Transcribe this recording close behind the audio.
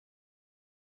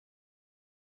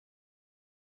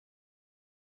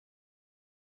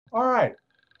All right,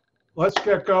 let's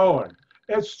get going.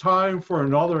 It's time for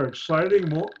another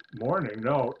exciting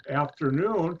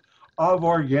afternoon of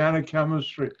organic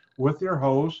chemistry with your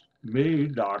host, me,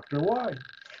 Dr. White.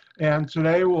 And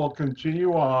today we'll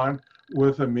continue on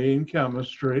with amine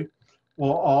chemistry.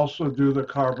 We'll also do the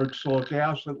carboxylic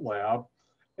acid lab,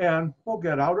 and we'll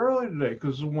get out early today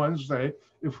because Wednesday,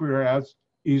 if we were at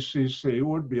ECC,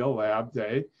 would be a lab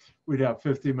day. We'd have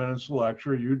 50 minutes of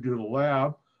lecture. You do the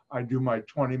lab. I do my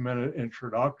 20-minute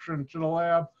introduction to the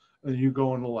lab, and you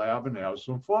go in the lab and have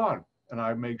some fun. And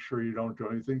I make sure you don't do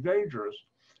anything dangerous.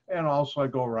 And also I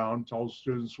go around and tell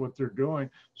students what they're doing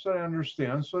so they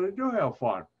understand, so they do have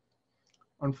fun.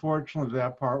 Unfortunately,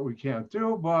 that part we can't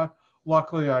do, but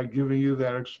luckily I'm giving you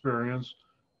that experience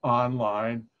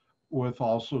online with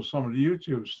also some of the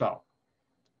YouTube stuff.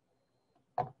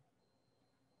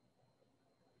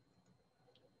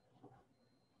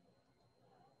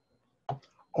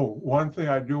 Oh, one thing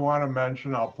I do want to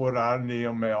mention, I'll put on the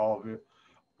email.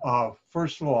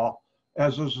 First of all,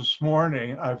 as of this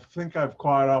morning, I think I've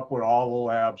caught up with all the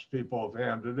labs people have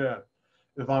handed in.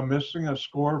 If I'm missing a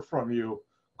score from you,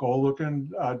 go look in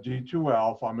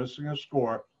D2L. If I'm missing a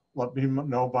score, let me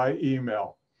know by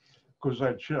email. Because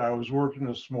I was working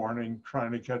this morning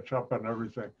trying to catch up on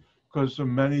everything. Because of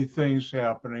many things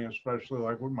happening, especially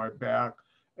like with my back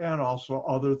and also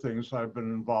other things I've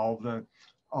been involved in.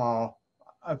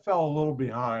 I fell a little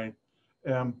behind.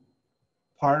 And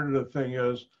part of the thing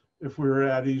is, if we were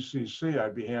at ECC,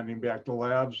 I'd be handing back the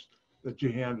labs that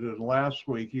you handed in last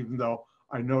week, even though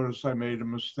I noticed I made a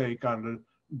mistake on the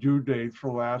due date for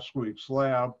last week's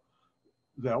lab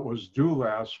that was due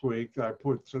last week that I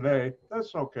put today.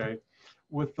 That's okay.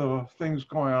 With the things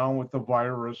going on with the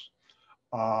virus,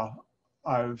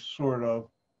 I've sort of,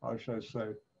 how should I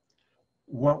say,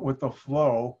 went with the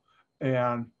flow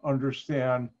and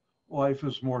understand life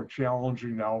is more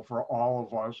challenging now for all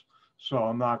of us. So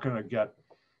I'm not going to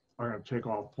I'm going to take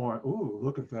off point. Ooh,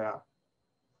 look at that.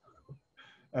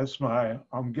 That's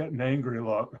I'm getting angry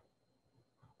look,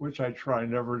 which I try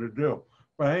never to do.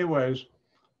 But anyways,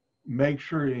 make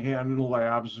sure you hand in the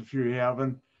labs. If you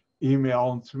haven't, email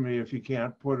them to me if you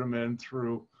can't put them in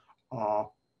through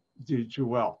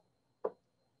D2L.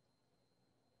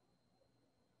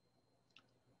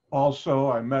 Also,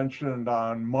 I mentioned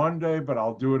on Monday, but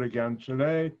I'll do it again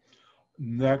today.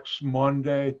 Next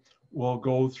Monday, we'll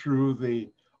go through the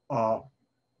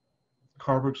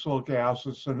carboxylic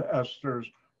acids and esters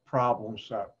problem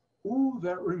set. Ooh,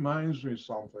 that reminds me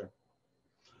something.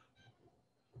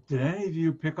 Did any of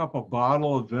you pick up a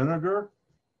bottle of vinegar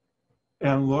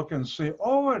and look and see,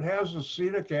 oh, it has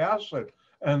acetic acid,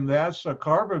 and that's a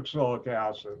carboxylic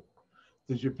acid?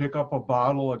 Did you pick up a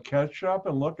bottle of ketchup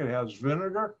and look, it has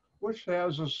vinegar, which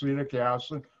has acetic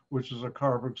acid, which is a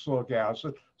carboxylic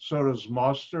acid. So does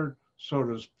mustard, so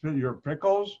does your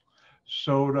pickles,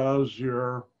 so does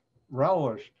your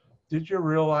relish. Did you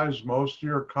realize most of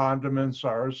your condiments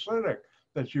are acidic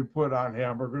that you put on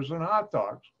hamburgers and hot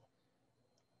dogs?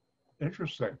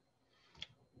 Interesting.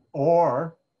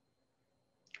 Or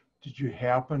did you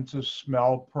happen to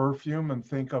smell perfume and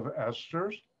think of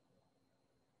esters?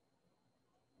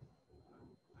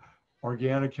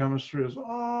 Organic chemistry is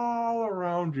all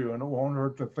around you, and it won't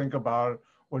hurt to think about it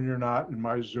when you're not in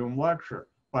my Zoom lecture.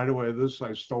 By the way, this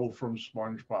I stole from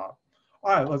SpongeBob. All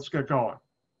right, let's get going.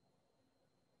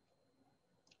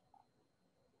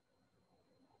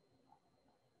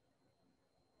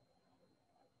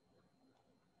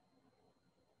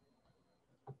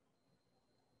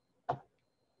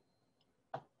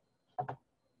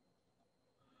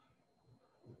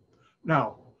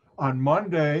 Now, on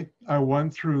Monday, I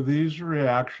went through these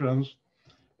reactions,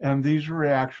 and these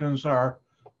reactions are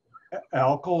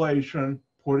alkylation,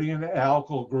 putting an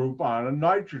alkyl group on a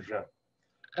nitrogen.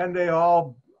 And they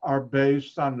all are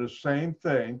based on the same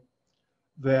thing,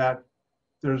 that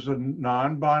there's a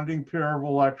non-bonding pair of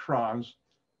electrons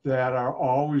that are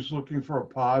always looking for a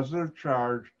positive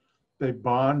charge. They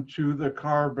bond to the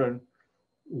carbon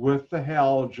with the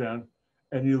halogen,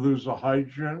 and you lose a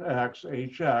hydrogen X,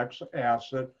 HX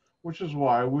acid, which is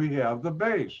why we have the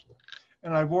base.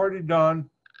 And I've already done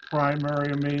primary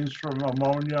amines from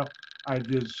ammonia. I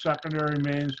did secondary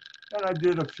amines, and I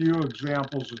did a few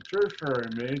examples of tertiary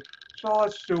amines. So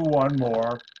let's do one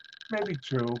more, maybe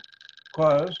two,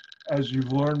 because as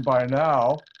you've learned by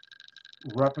now,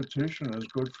 repetition is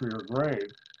good for your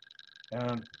grade.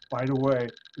 And by the way,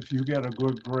 if you get a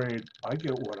good grade, I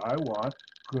get what I want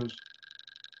because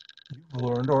you've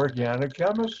learned organic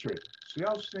chemistry. See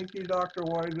how sneaky Dr.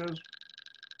 White is?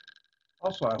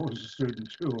 Also, I was a student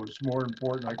too. It was more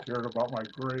important I cared about my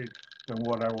grade than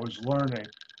what I was learning.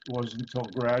 It wasn't until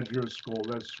graduate school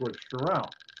that switched around.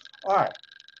 All right.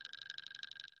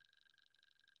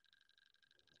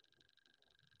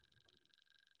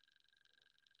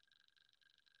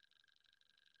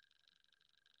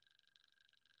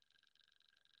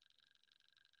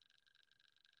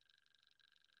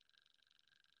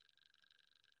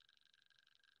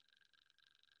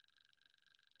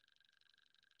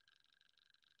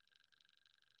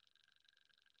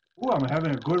 Ooh, I'm having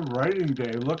a good writing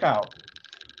day. Look out.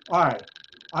 All right.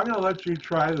 I'm going to let you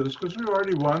try this because we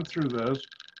already went through this.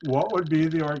 What would be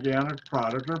the organic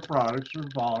product or products of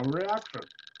the following reaction?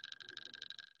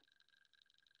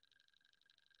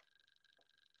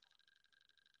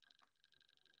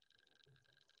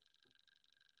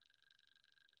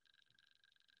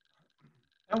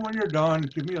 And when you're done,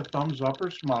 give me a thumbs up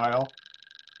or smile,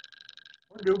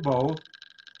 or do both,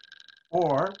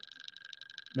 or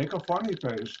make a funny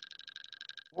face,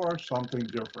 or something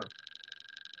different.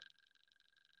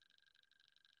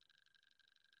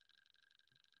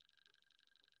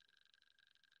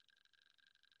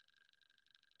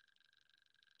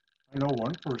 I know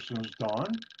one person is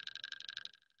done.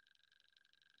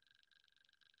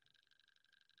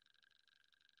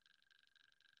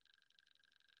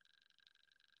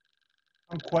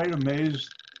 I'm quite amazed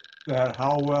at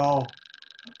how well,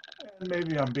 and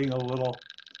maybe I'm being a little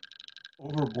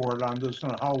overboard on this,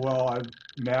 and how well I've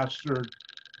mastered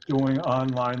doing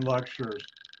online lectures.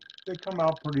 They come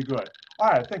out pretty good. All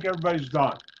right, I think everybody's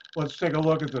done. Let's take a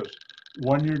look at this.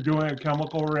 When you're doing a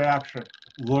chemical reaction,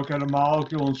 look at a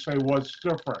molecule and say what's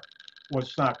different.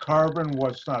 What's not carbon,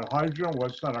 what's not hydrogen,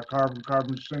 what's not a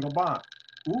carbon-carbon single bond.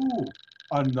 Ooh,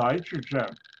 a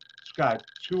nitrogen. It's got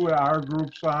two R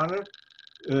groups on it.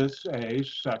 It's a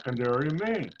secondary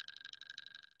amine.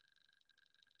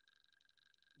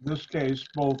 In this case,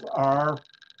 both R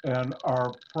and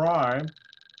R prime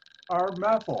are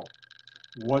methyl.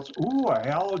 What's, ooh, a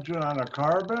halogen on a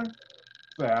carbon?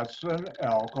 That's an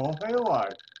alkyl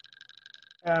halide.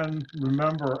 And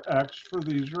remember, X for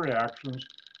these reactions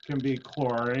can be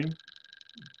chlorine,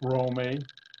 bromine,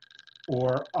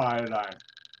 or iodine.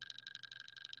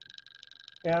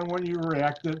 And when you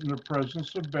react it in the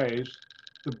presence of base,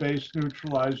 the base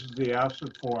neutralizes the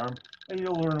acid form, and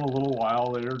you'll learn a little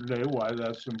while later today why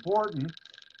that's important.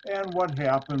 And what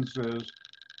happens is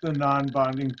the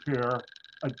non-bonding pair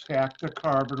attack the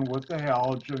carbon with the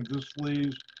halogen. This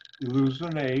leaves, you lose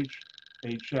an H,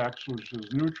 HX, which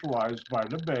is neutralized by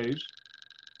the base.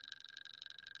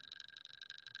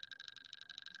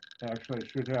 Actually, I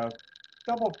should have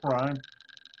double prime.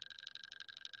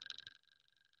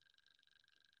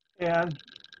 And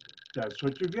that's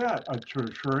what you get, a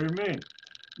tertiary amine.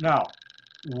 Now,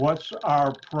 what's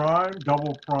our prime,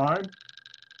 double prime?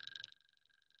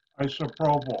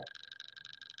 Isopropyl.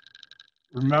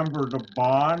 Remember, the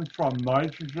bond from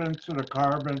nitrogen to the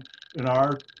carbon in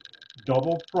our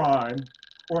double prime,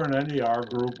 or in any R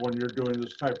group when you're doing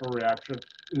this type of reaction,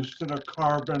 is to the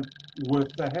carbon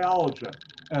with the halogen.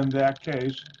 In that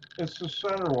case, it's the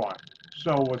center one.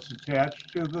 So what's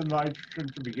attached to the nitrogen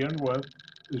to begin with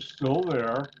is still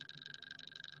there.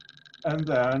 And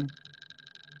then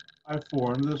I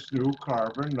form this new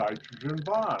carbon-nitrogen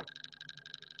bond.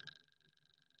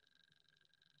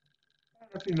 And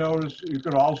if you notice, you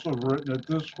could also have written it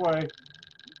this way.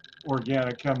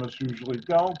 Organic chemists usually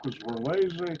don't because we're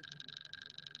lazy.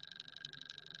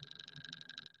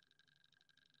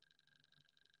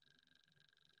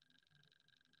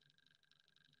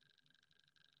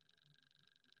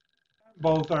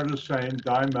 Both are the same,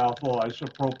 dimethyl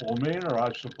isopropylamine or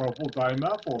isopropyl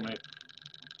dimethylamine.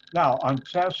 Now, on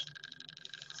test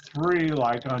 3,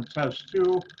 like on test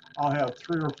 2, I'll have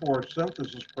 3 or 4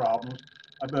 synthesis problems.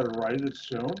 I better write it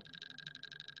soon.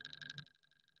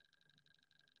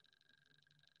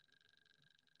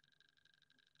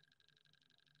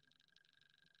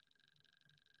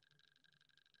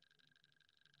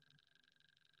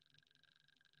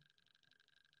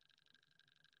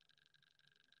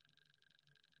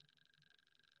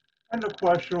 And the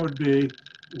question would be,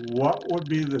 what would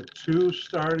be the 2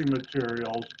 starting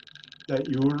materials that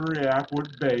you would react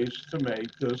with base to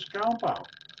make this compound?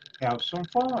 Have some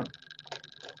fun.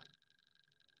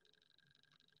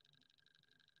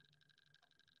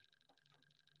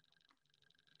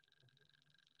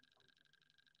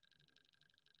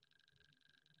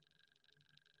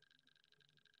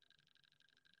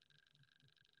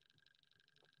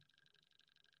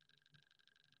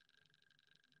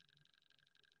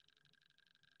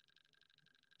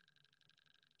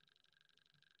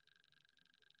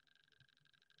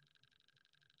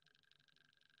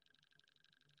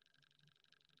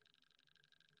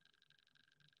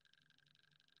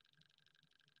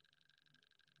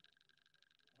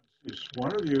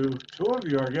 One of you, two of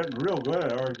you are getting real good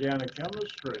at organic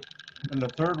chemistry. And the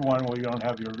third one, well, you don't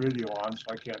have your video on, so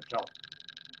I can't tell.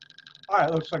 All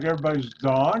right, looks like everybody's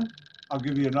done. I'll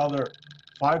give you another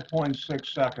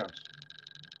 5.6 seconds.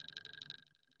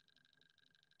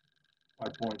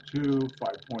 5.2,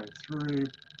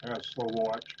 5.3, I got a slow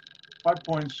watch.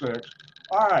 5.6.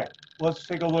 All right, let's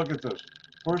take a look at this.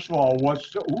 First of all,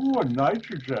 a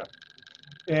nitrogen.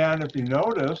 And if you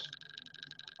notice,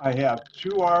 I have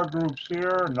two R groups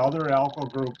here, another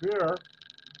alkyl group here.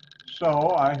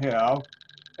 So I have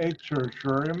a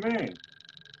tertiary amine.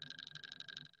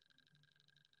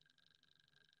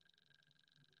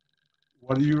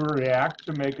 What do you react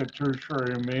to make a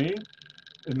tertiary amine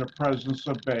in the presence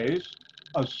of base?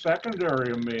 A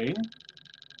secondary amine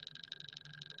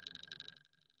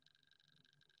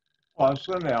plus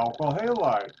an alkyl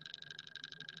halide.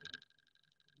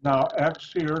 Now,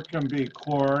 X here can be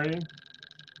chlorine,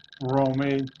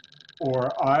 bromine, or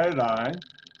iodine.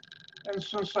 And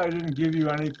since I didn't give you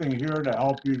anything here to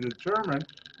help you determine,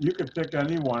 you could pick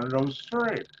any one of those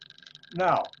three.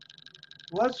 Now,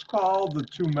 let's call the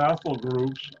two methyl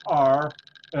groups R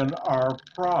and R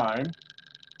prime.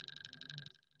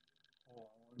 Hold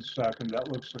on 1 second, that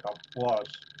looks like a plus,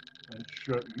 and it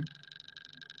shouldn't.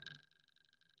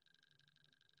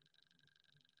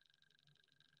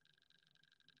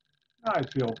 I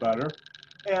feel better.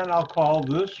 And I'll call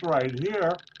this right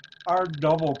here R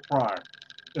double prime.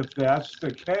 If that's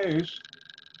the case,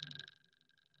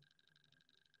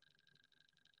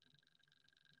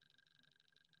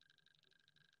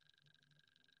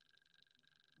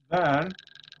 then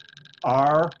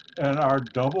R and R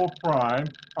double prime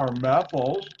are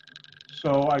methyls,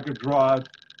 so I could draw it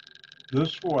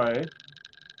this way.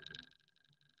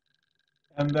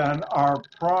 And then R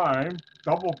prime,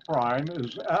 double prime,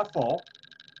 is ethyl.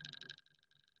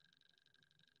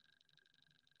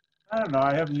 I don't know,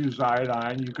 I haven't used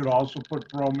iodine. You could also put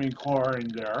bromine chlorine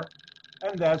there.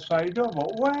 And that's how you do it.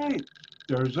 But wait,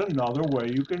 there's another way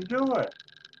you can do it.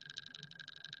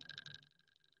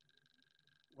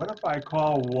 What if I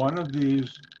call one of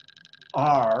these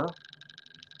R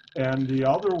and the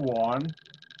other one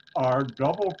R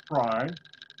double prime,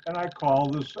 and I call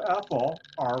this ethyl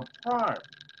R prime?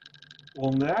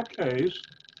 Well, in that case,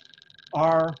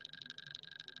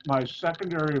 my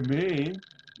secondary amine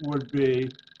would be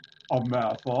a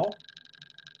methyl,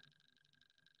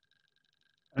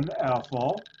 an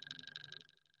ethyl,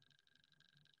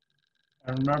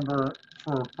 and remember,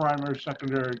 for primary,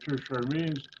 secondary, tertiary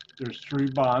amines, there's 3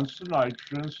 bonds to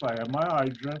nitrogen, so I have my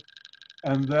hydrogen,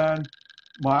 and then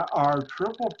my R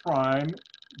triple prime,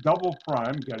 double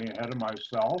prime, getting ahead of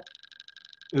myself,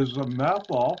 is a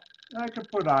methyl, and I could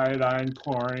put iodine,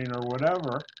 chlorine, or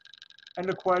whatever, and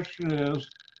the question is,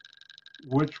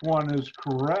 which one is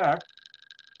correct,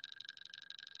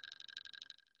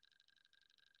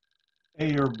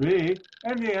 A or B?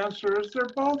 And the answer is they're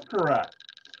both correct.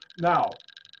 Now,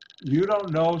 you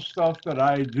don't know stuff that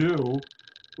I do,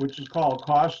 which is called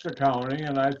cost accounting,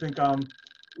 and I think I'm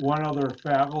one other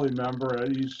faculty member at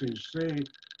ECC.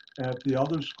 At the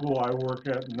other school I work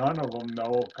at, none of them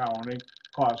know accounting,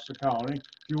 cost accounting.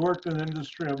 If you worked in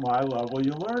industry at my level,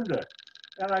 you learned it.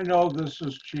 And I know this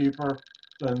is cheaper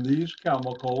than these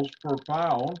chemicals per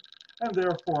pound, and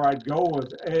therefore I'd go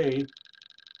with A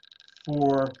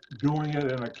for doing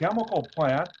it in a chemical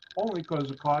plant, only because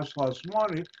it costs less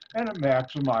money and it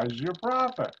maximizes your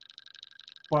profit.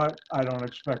 But I don't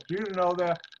expect you to know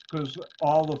that, because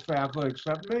all the faculty,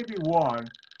 except maybe one,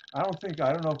 I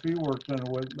don't know if he worked in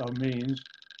with amines,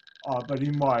 but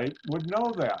he might, would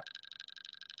know that.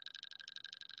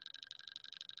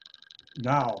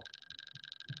 Now,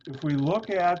 if we look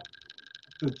at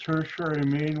the tertiary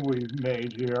amine we've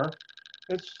made here,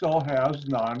 it still has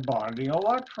non-bonding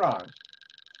electrons,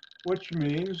 which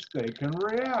means they can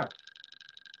react.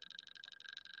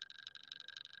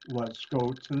 Let's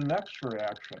go to the next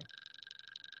reaction.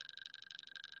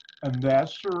 And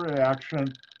that's the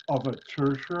reaction of a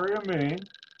tertiary amine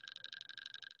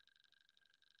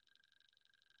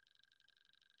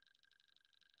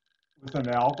with an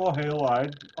alkyl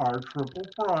halide, R triple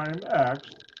prime X.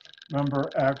 Remember,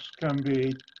 X can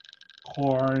be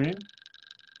chlorine,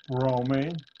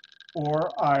 bromine, or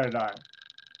iodine.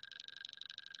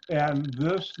 And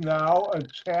this now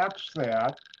attacks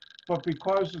that, but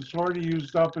because it's already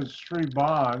used up its 3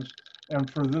 bonds, and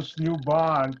for this new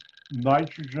bond,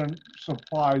 nitrogen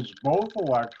supplies both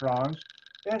electrons,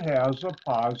 it has a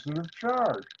positive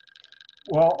charge.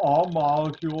 Well, all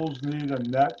molecules need a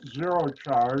net 0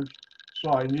 charge,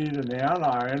 so I need an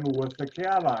anion with a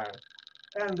cation.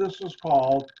 And this is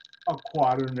called a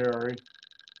quaternary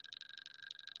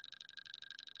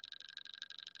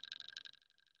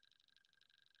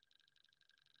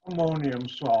ammonium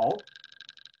salt,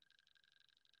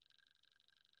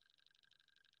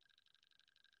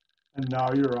 and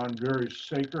now you're on very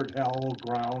sacred, hallowed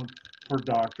ground for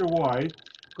Dr. White,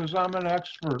 because I'm an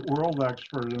expert, world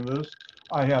expert in this.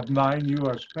 I have 9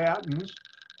 U.S. patents.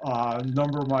 A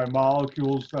number of my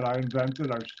molecules that I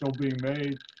invented are still being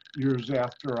made years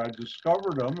after I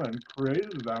discovered them and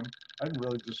created them. I didn't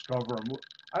really discover them.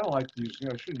 I don't like using,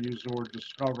 I shouldn't use the word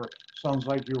discover. Sounds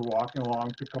like you're walking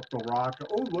along, pick up the rock,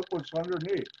 oh, look what's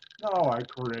underneath. No, I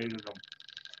created them.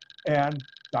 And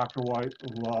Dr. White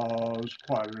loves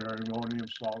quaternary ammonium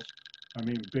salts. I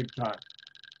mean, big time.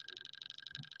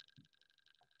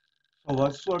 So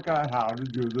let's look at how to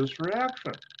do this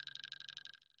reaction.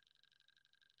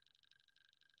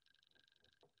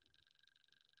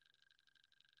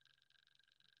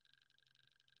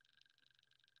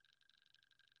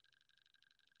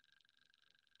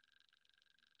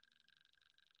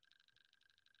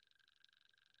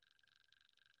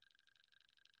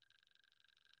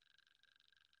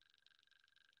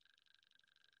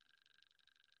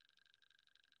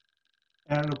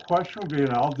 And the question would be,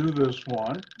 and I'll do this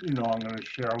one, you know, I'm going to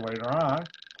share later on,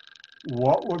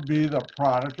 what would be the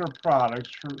product or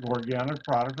products, for organic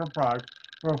product or product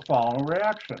for a following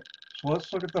reaction? So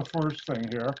let's look at the first thing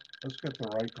here. Let's get the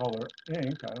right color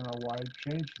ink. I don't know why it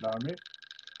changed it on me.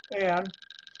 And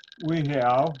we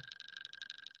have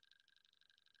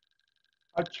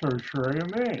a tertiary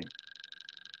amine.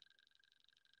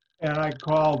 And I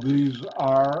call these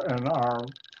R and R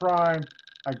prime.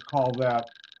 I call that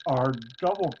R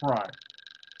double prime.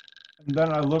 And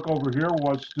then I look over here,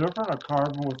 what's different? A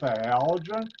carbon with a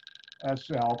halogen. That's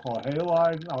the alkyl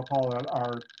halide. I'll call that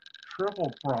R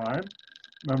triple prime.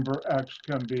 Remember, X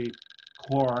can be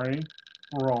chlorine,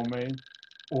 bromine,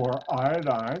 or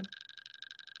iodine.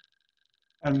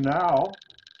 And now,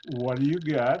 what do you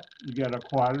get? You get a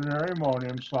quaternary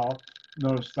ammonium salt.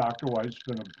 Notice Dr. White's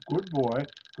been a good boy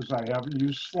because I haven't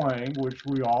used slang, which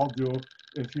we all do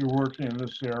if you're working in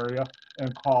this area,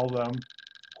 and call them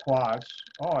quats.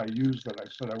 Oh, I used it. I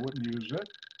said I wouldn't use it.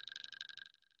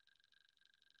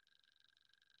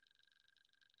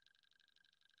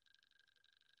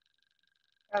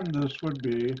 And this would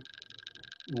be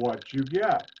what you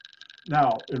get.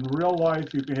 Now, in real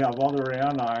life, you can have other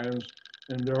anions,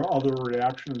 and there are other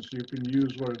reactions you can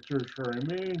use with a tertiary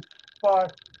amine,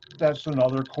 but that's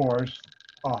another course,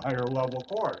 a higher level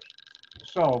course.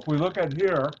 So if we look at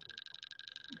here,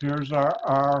 here's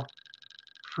our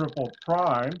triple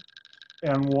prime,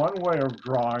 and one way of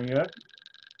drawing it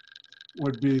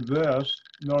would be this.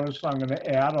 Notice I'm going to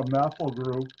add a methyl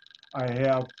group. I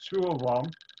have 2 of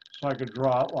them, so I could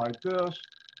draw it like this.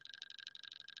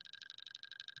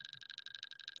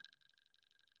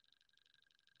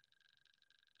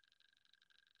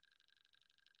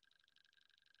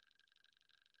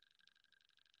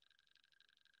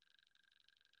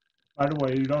 By the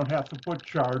way, you don't have to put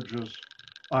charges.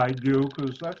 I do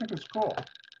because I think it's cool.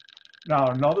 Now,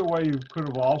 another way you could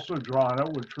have also drawn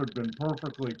it, which would have been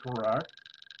perfectly correct,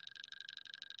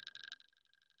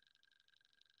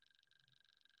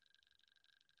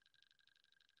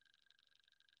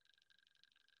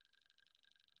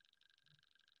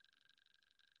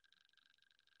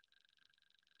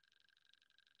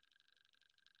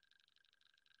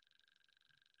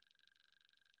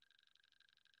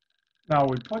 now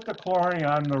we put the chlorine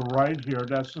on the right here,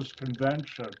 that's this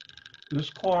convention. This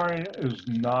chlorine is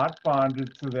not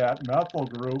bonded to that methyl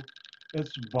group,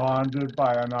 it's bonded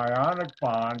by an ionic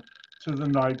bond to the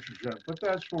nitrogen, but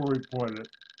that's where we put it.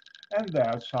 And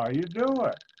that's how you do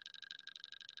it.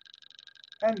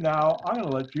 And now I'm going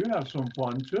to let you have some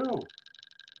fun too.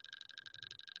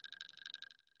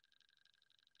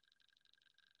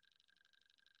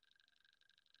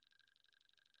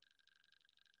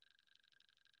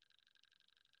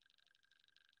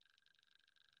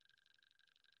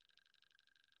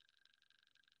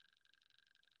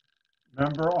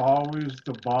 Remember, always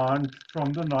the bond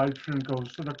from the nitrogen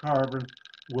goes to the carbon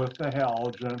with the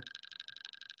halogen.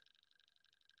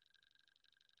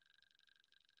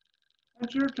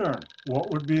 It's your turn.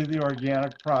 What would be the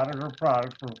organic product or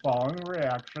product for following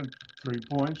reaction? 3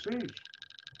 points each.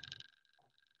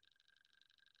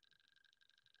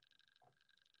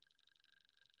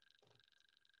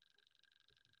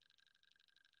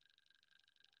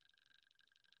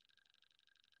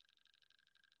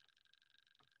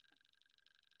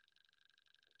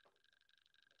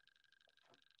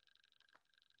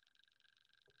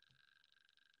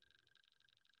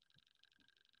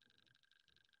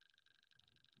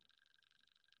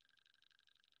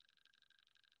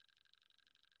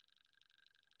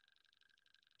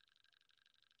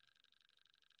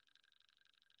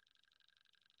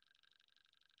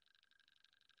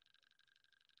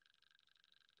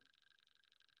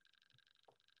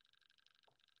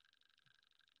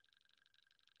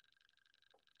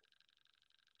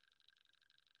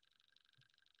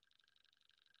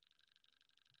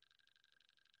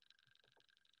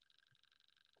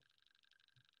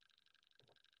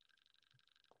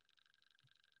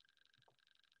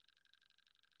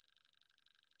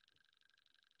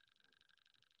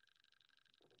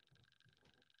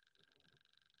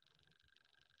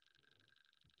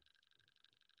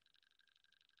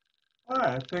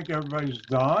 right, I think everybody's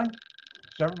done.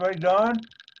 Is everybody done?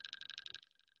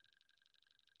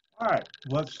 All right,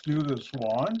 let's do this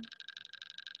one.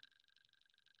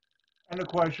 And the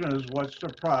question is, what's the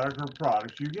product or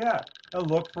products you get?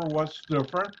 And look for what's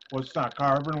different, what's not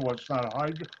carbon, what's not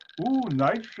hydrogen. Ooh,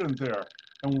 nitrogen there.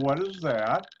 And what is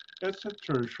that? It's a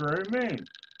tertiary amine.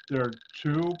 There are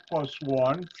 2 plus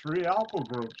 1, 3 alkyl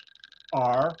groups.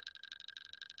 R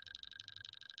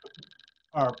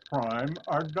prime,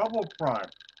 R double prime.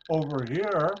 Over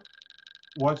here,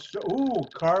 what's the, ooh,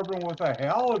 carbon with a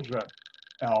halogen,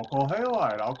 alkyl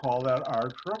halide. I'll call that R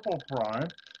triple prime.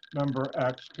 Remember,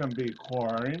 X can be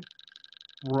chlorine,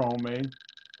 bromine,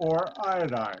 or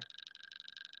iodine.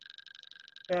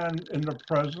 And in the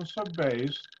presence of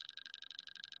base,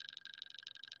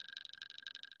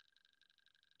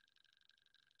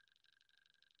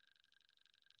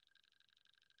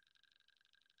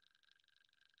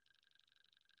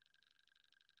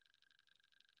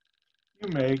 you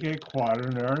make a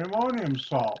quaternary ammonium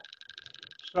salt.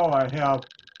 So I have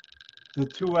the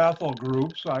 2 ethyl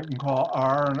groups I can call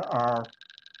R and R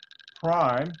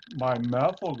prime. My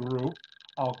methyl group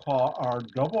I'll call R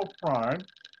double prime.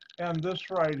 And this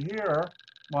right here,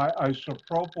 my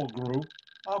isopropyl group,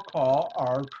 I'll call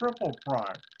R triple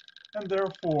prime. And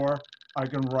therefore, I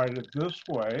can write it this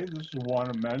way. This is one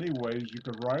of many ways you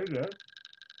could write it.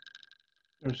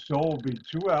 There still will be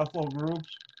 2 ethyl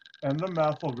groups and the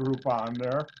methyl group on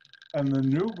there. And the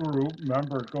new group,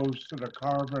 remember it goes to the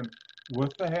carbon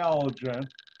with the halogen,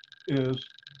 is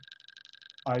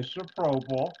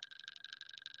isopropyl.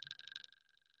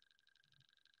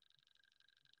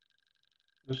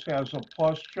 This has a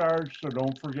plus charge, so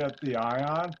don't forget the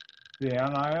ion, the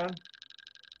anion.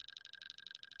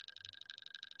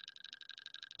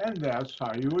 And that's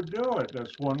how you would do it.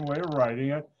 That's one way of writing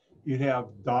it. You'd have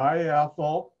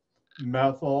diethyl,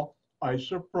 methyl,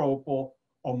 isopropyl,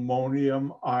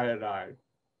 ammonium iodide.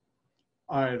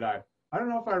 I don't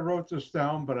know if I wrote this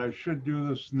down, but I should do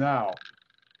this now.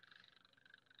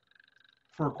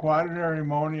 For quaternary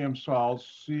ammonium salts,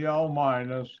 Cl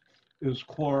minus is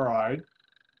chloride.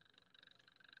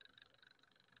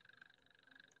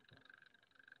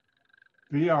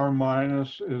 Br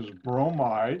minus is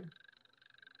bromide.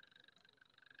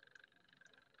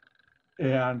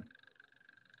 And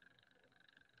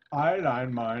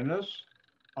iodine minus,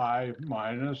 I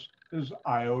minus, is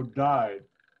iodide.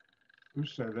 Who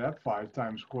said that 5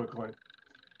 times quickly?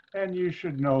 And you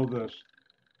should know this.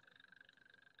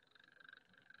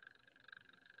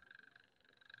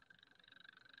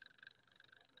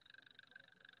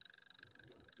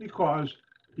 Because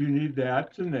you need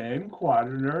that to name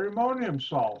quaternary ammonium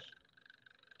salts.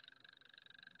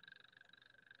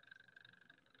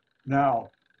 Now,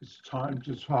 it's time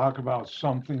to talk about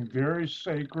something very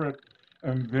sacred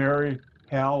and very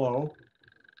hallowed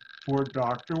for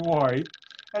Dr. White,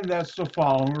 and that's the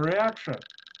following reaction.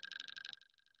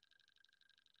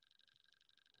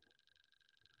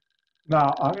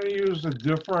 Now, I'm going to use a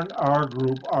different R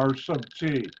group, R sub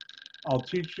T. I'll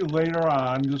teach you later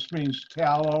on. This means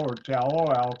tallow or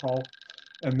tallow-alkyl,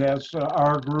 and that's an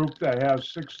R group that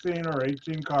has 16 or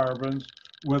 18 carbons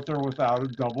with or without a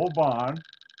double bond.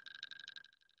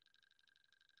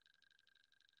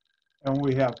 And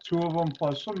we have 2 of them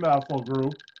plus a methyl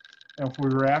group. And if we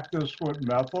react this with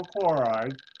methyl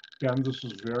chloride, again, this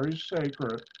is very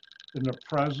sacred, in the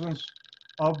presence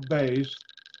of base,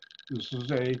 this is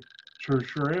a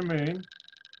tertiary amine.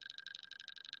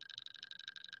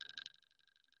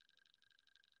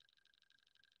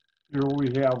 Here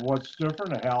we have what's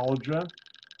different, a halogen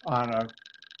on a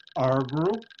R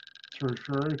group,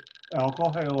 tertiary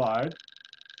alkyl halide.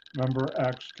 Remember,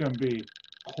 X can be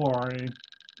chlorine,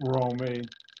 bromine,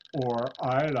 or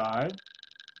iodide.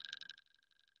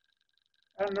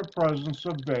 And in the presence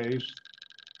of base,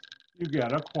 you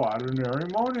get a quaternary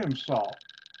ammonium salt.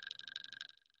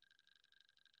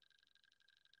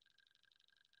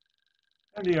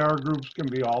 And the R groups can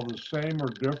be all the same or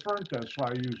different. That's why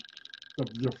I use the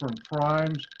different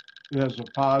primes. It has a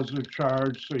positive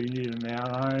charge, so you need an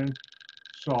anion.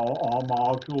 So all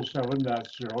molecules have a net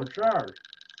 0 charge.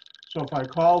 So if I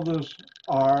call this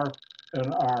R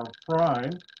and R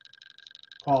prime,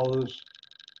 call this,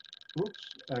 oops,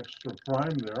 extra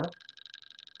prime there.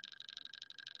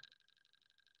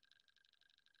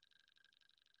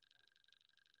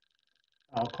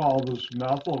 I'll call this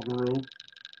methyl group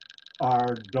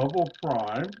R double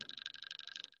prime.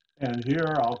 And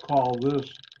here I'll call this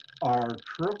R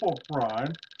triple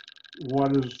prime.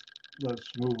 What is, let's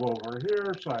move over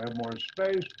here so I have more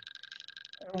space.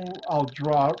 And I'll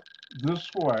draw it this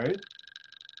way.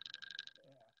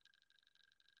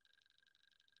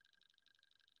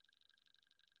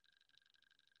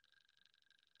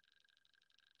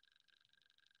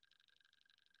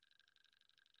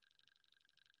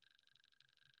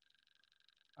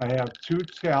 I have 2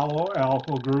 tallow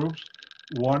alkyl groups,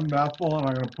 1 methyl, and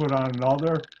I'm going to put on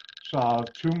another, so I'll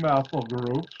have 2 methyl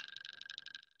groups.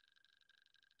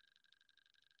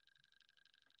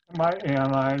 My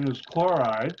anion is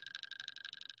chloride,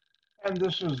 and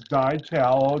this is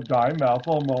ditallow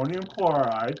dimethyl ammonium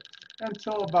chloride.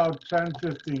 Until about 10,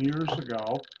 15 years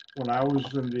ago, when I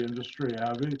was in the industry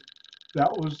heavy,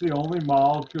 that was the only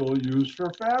molecule used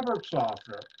for fabric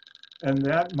softener. And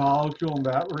that molecule and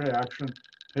that reaction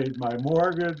paid my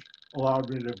mortgage, allowed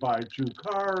me to buy 2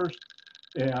 cars,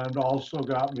 and also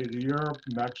got me to Europe,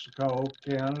 Mexico,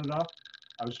 Canada.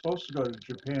 I was supposed to go to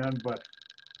Japan, but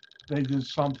they did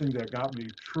something that got me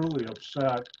truly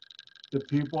upset. The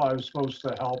people I was supposed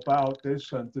to help out, they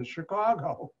sent to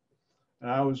Chicago. And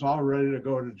I was all ready to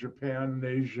go to Japan and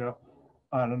Asia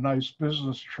on a nice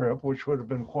business trip, which would have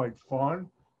been quite fun.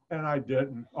 And I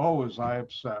didn't. Oh, was I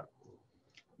upset.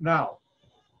 Now,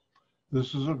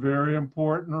 this is a very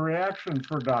important reaction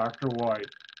for Dr. White.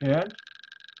 And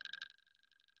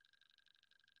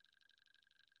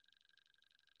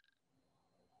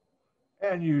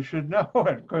you should know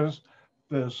it because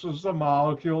this is the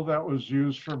molecule that was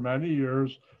used for many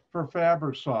years for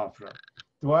fabric softener.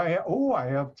 Do I have, oh, I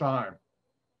have time.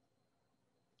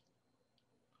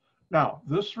 Now,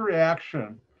 this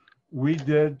reaction we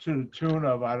did to the tune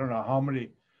of, I don't know how many,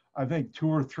 I think 2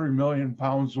 or 3 million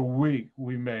pounds a week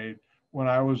we made when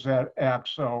I was at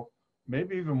AXO,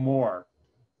 maybe even more,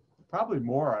 probably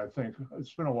more, I think.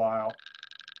 It's been a while.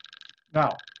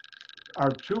 Now,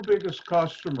 our 2 biggest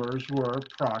customers were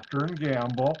Procter &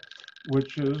 Gamble,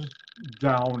 which is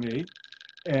Downy,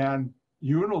 and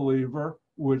Unilever,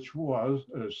 which was,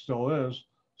 still is,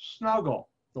 Snuggle.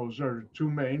 Those are the 2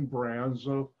 main brands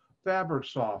of fabric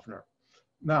softener.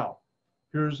 Now,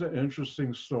 here's an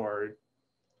interesting story.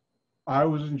 I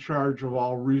was in charge of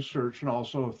all research, and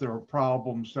also if there were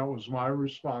problems, that was my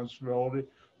responsibility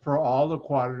for all the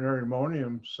quaternary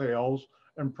ammonium sales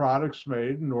and products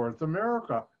made in North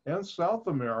America and South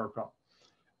America.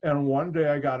 And one day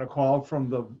I got a call from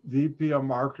the VP of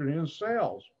Marketing and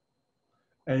Sales.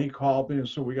 And he called me and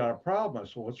said, we got a problem. I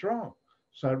said, what's wrong?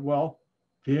 Said, well,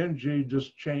 P&G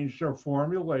just changed their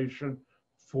formulation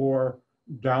for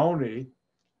Downy,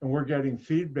 and we're getting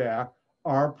feedback.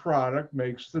 Our product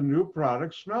makes the new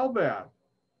product smell bad.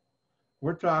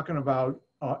 We're talking about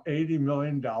 $80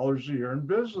 million a year in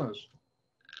business,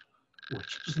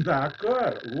 which is not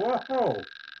good. Whoa.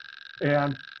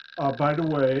 And by the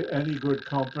way, any good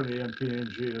company, and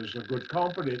P&G is a good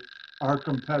company, our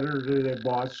competitor they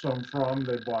bought some from,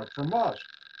 they bought from us.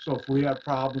 So if we had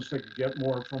problems, they could get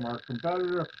more from our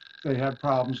competitor. If they had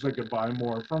problems, they could buy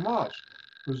more from us.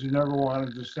 Because you never want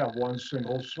to just have one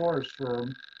single source for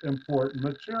important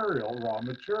material, raw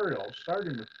material,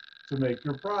 starting to make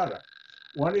your product.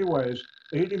 Well, anyways,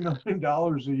 $80 million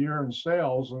a year in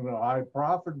sales and a high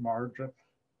profit margin.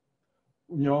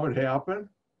 You know what happened?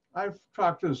 I've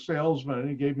talked to the salesman and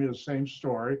he gave me the same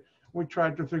story. We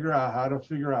tried to figure out how to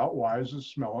figure out why is it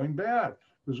smelling bad,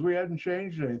 because we hadn't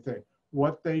changed anything.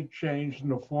 What they changed in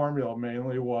the formula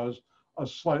mainly was a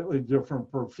slightly different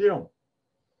perfume.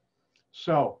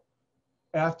 So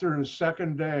after the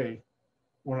second day,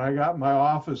 when I got in my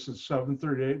office at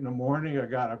 7:38 in the morning, I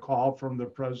got a call from the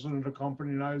president of the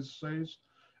company, United States.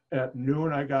 At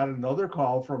noon, I got another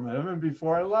call from him. And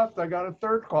before I left, I got a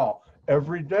third call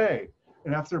every day.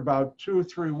 And after about 2 or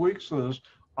 3 weeks of this,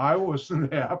 I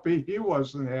wasn't happy. He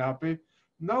wasn't happy.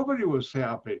 Nobody was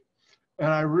happy. And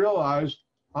I realized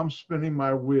I'm spinning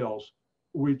my wheels.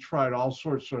 We tried all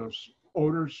sorts of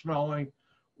odor smelling.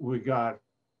 We got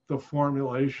the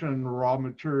formulation, raw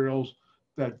materials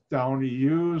that Downy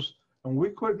used, and we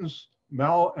couldn't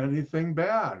smell anything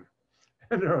bad.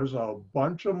 And there was a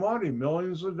bunch of money,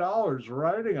 millions of dollars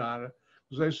riding on it,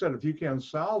 because they said, if you can't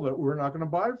solve it, we're not going to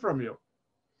buy from you.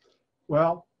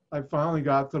 Well, I finally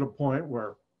got to the point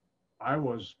where I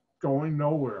was going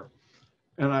nowhere.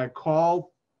 And I called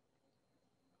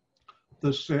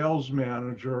the sales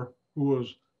manager who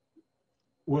was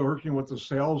working with the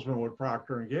salesman with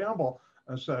Procter & Gamble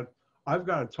and said, I've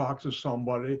got to talk to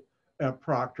somebody at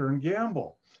Procter &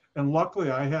 Gamble. And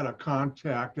luckily I had a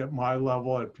contact at my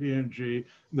level at P&G,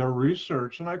 their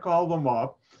research, and I called him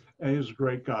up, and he's a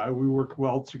great guy. We worked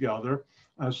well together.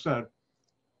 I said,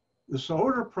 this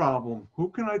odor problem, who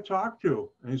can I talk to?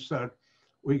 And he said,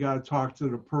 we got to talk to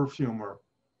the perfumer.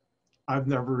 I've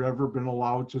never ever been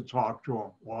allowed to talk to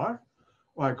him. What?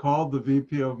 Well, I called the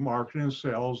VP of Marketing and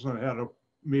Sales and had a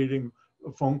meeting,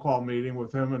 a phone call meeting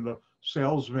with him and the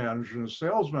sales manager. And the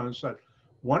salesman said,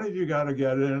 one of you got to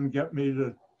get in and get me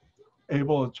to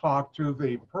able to talk to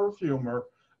the perfumer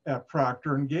at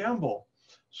Procter & Gamble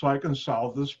so I can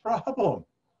solve this problem.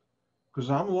 because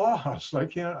I'm lost.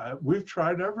 We've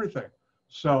tried everything.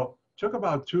 So took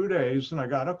about 2 days, and I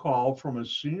got a call from a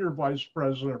senior vice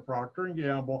president of Procter &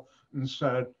 Gamble and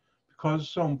said, because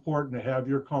it's so important to have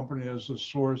your company as a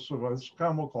source of this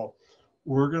chemical,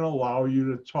 we're going to allow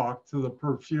you to talk to the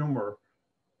perfumer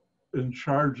in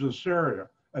charge of this area.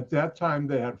 At that time,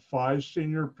 they had 5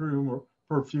 senior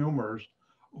perfumers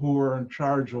who were in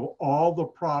charge of all the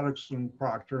products in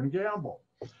Procter & Gamble.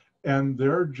 And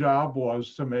their job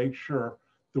was to make sure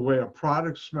the way a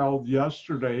product smelled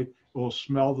yesterday will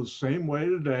smell the same way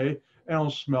today, and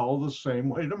it'll smell the same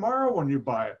way tomorrow when you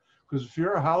buy it. Because if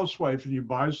you're a housewife and you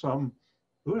buy something,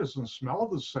 it doesn't smell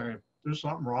the same. There's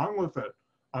something wrong with it.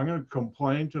 I'm going to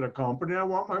complain to the company. I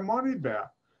want my money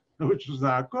back, which is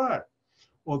not good.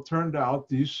 Well, it turned out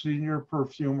these senior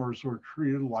perfumers were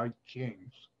treated like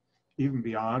kings, even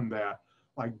beyond that,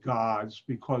 like gods,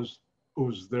 because it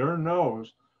was their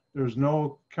nose. There's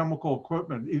no chemical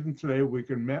equipment. Even today, we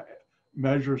can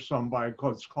measure some by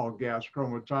what's called gas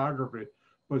chromatography,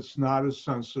 but it's not as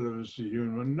sensitive as the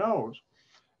human nose.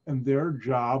 And their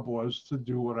job was to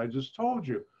do what I just told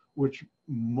you, which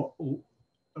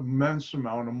immense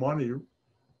amount of money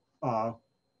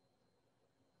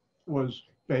was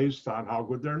based on how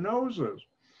good their nose is.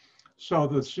 So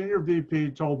the senior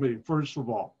VP told me, first of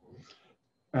all,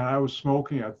 and I was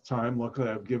smoking at the time, luckily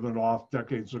I've given off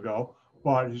decades ago,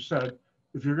 but he said,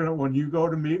 if you're gonna, when you go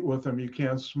to meet with them, you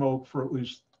can't smoke for at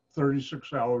least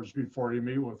 36 hours before you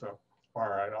meet with them. All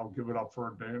right, I'll give it up for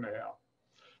a day and a half.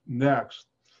 Next,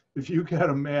 if you get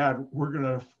them mad, we're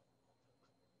gonna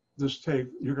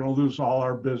you're gonna lose all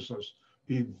our business.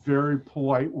 Be very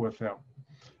polite with him,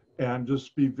 and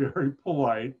just be very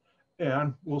polite,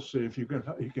 and we'll see if he can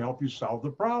help you solve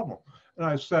the problem. And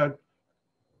I said,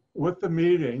 with the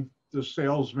meeting, the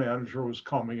sales manager was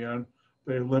coming in.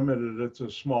 They limited it to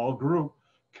a small group.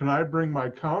 Can I bring my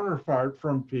counterpart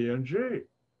from P&G?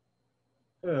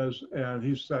 And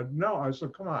he said, no. I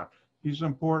said, come on, he's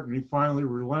important. He finally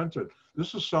relented.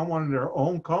 This is someone in their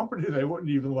own company. They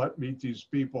wouldn't even let meet these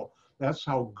people. That's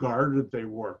how guarded they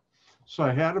were. So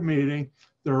I had a meeting.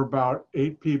 There were about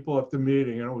 8 people at the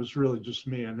meeting, and it was really just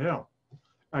me and him.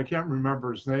 I can't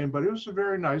remember his name, but he was a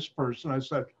very nice person. I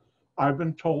said, I've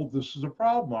been told this is a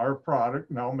problem. Our product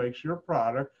now makes your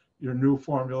product, your new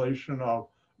formulation of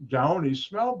Downy,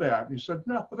 smell bad. And he said,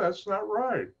 no, that's not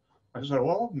right. I said,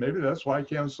 well, maybe that's why I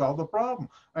can't solve the problem.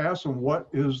 I asked him, what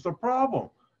is the problem?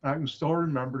 And I can still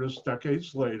remember this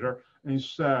decades later. And he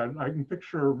said, I can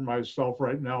picture myself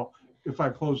right now, if I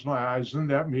close my eyes in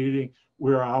that meeting,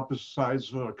 we were opposite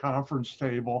sides of a conference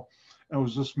table. And it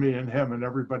was just me and him, and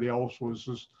everybody else was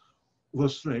just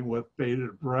listening with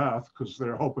bated breath because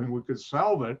they're hoping we could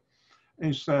solve it. And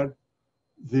he said,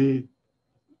 the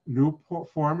new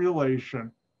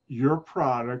formulation, your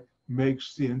product,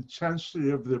 makes the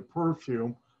intensity of the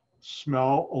perfume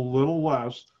smell a little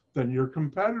less than your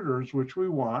competitors, which we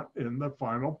want in the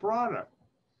final product.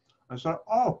 I said,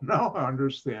 oh, now I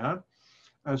understand.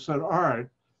 I said, all right,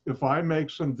 if I make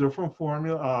some different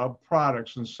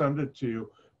products and send it to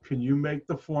you, can you make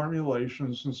the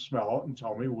formulations and smell it and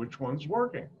tell me which one's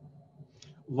working?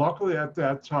 Luckily at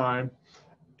that time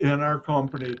in our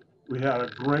company, we had a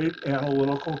great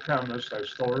analytical chemist. I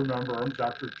still remember him,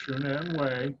 Dr. Chunan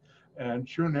Wang. And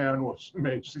Chunan was an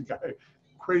amazing guy,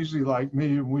 crazy like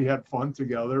me, and we had fun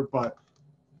together, but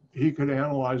he could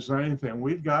analyze anything.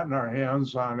 We'd gotten our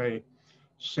hands on a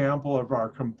sample of our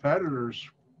competitors'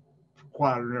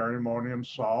 quaternary ammonium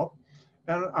salt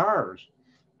and ours.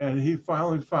 And he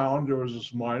finally found there was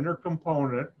this minor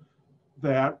component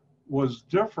that was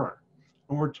different.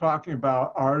 And we're talking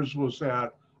about ours was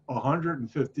at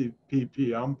 150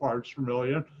 ppm parts per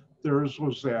million. Theirs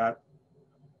was at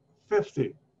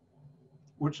 50,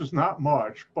 which is not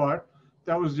much, but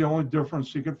that was the only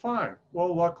difference he could find.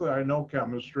 Well, luckily I know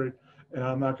chemistry, and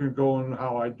I'm not going to go into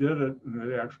how I did it in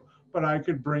the actual, but I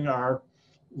could bring our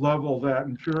level of that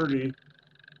impurity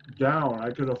down.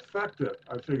 I could affect it.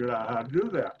 I figured out how to do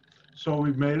that. So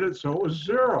we made it so it was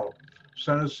 0.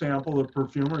 Sent a sample to the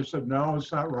perfumer. He said, no,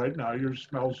 it's not right now. Your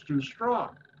smell's too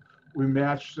strong. We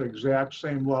matched the exact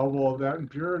same level of that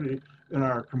impurity in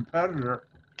our competitor.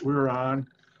 We were on.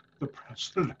 The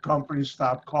president of the company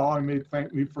stopped calling me,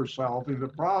 thanked me for solving the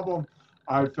problem.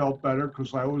 I felt better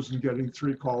because I wasn't getting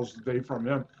 3 calls a day from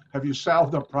him. Have you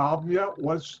solved the problem yet?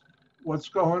 What's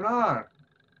going on?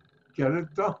 Get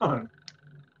it done.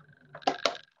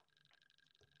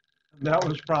 That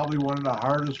was probably one of the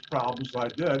hardest problems I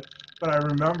did. But I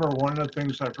remember one of the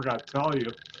things I forgot to tell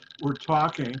you, we're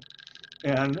talking,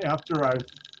 and after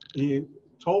he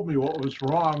told me what was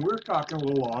wrong, we were talking a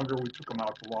little longer. We took him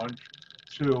out to lunch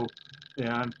too.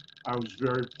 And I was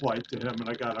very polite to him, and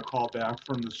I got a call back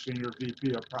from the senior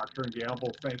VP of Procter &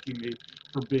 Gamble thanking me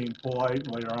for being polite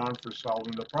and later on for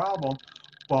solving the problem.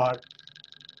 But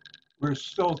we're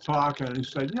still talking, and he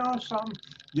said, you know something,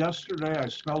 yesterday I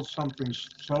smelled something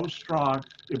so strong,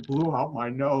 it blew out my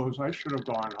nose. I should have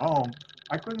gone home.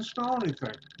 I couldn't smell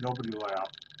anything. Nobody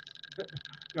laughed.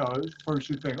 You know, first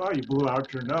you think, oh, you blew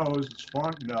out your nose, it's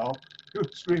fun. No, he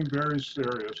was being very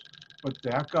serious. But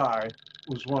that guy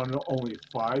was one of only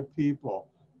 5 people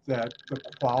that the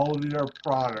quality of their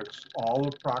products, all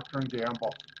of Procter &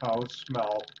 Gamble, how it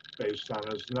smelled based on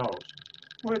his nose,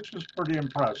 which is pretty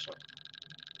impressive.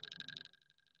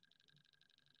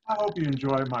 I hope you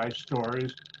enjoy my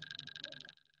stories.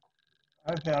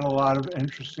 I've had a lot of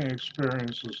interesting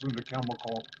experiences in the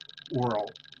chemical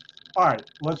world. All right,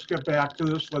 let's get back to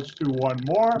this. Let's do one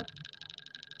more.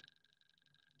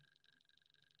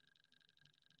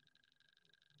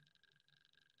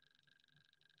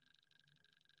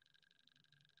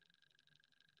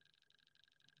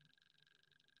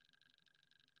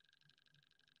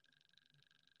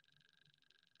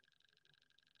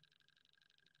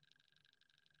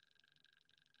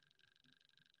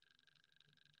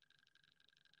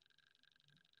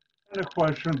 And the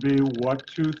question would be, what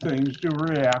 2 things do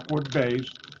react with base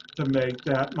to make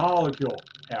that molecule?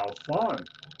 Have fun.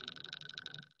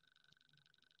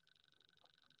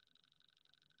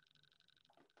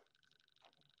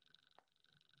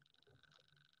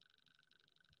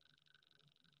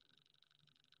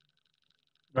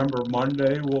 Remember,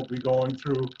 Monday we'll be going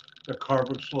through the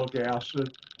carboxylic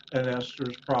acid and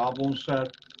esters problem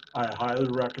set. I highly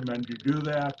recommend you do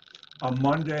that. On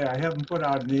Monday, I haven't put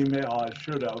out an email, I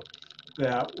should have,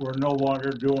 that we're no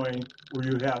longer doing where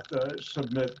you have to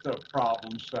submit the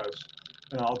problem sets.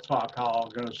 And I'll talk how I'm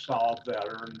going to solve that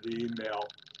in the email.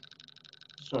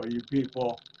 So you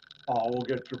people all will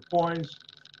get your points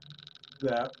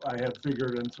that I have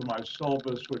figured into my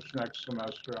syllabus, which next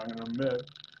semester I'm going to omit.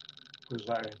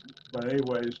 But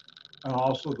anyways, and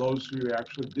also those of you who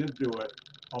actually did do it,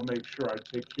 I'll make sure I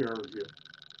take care of you.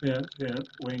 Hint, hint,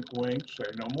 wink, wink, say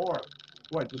no more.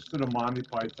 Boy, I just did a Monty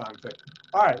Python thing.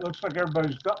 All right, looks like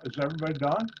everybody's done. Is everybody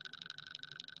done?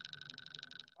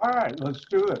 All right, let's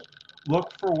do this.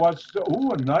 Look for what's the,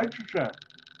 ooh, a nitrogen.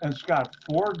 And it's got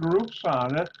 4 groups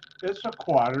on it. It's a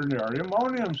quaternary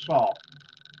ammonium salt.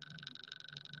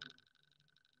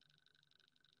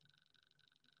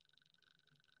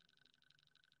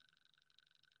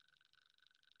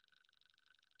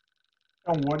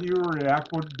 And what do you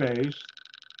react with base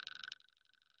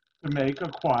to make a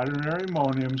quaternary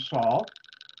ammonium salt?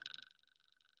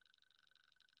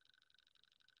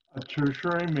 A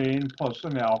tertiary amine plus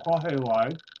an alkyl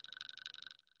halide.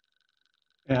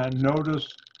 And notice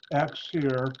X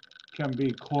here can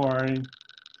be chlorine,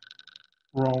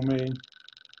 bromine,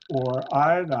 or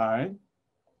iodine.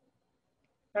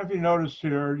 If you notice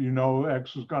here, you know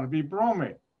X is going to be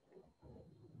bromine.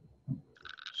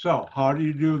 So how do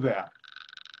you do that?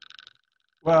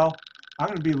 Well, I'm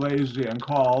going to be lazy and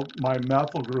call my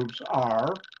methyl groups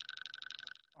R,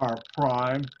 R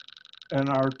prime, and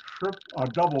our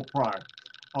double prime.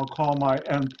 I'll call my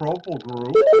N-propyl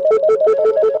group.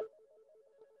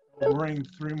 I'll ring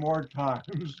 3 more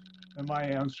times, and my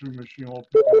answering machine will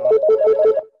pick it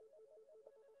up.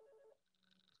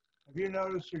 Have you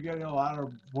noticed you're getting a lot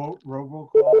of robocalls?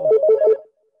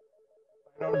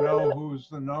 I don't know who's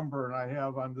the number, and I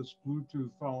have on this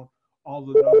Bluetooth phone all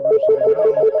the numbers I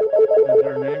know, and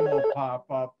their name will pop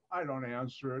up. I don't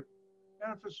answer it.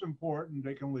 And if it's important,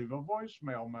 they can leave a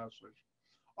voicemail message.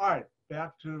 All right,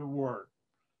 back to the word.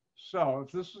 So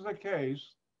if this is the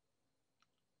case,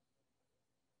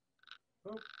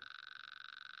 oops,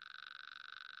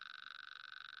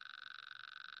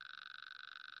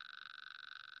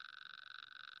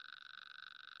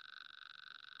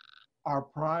 our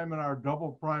prime and our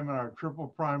double prime and our triple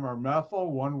prime are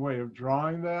methyl. One way of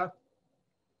drawing that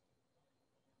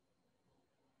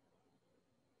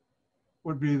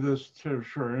would be this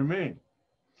tertiary amine.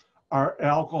 Our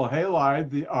alkyl halide,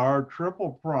 the R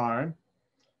triple prime,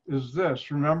 is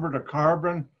this. Remember, the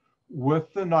carbon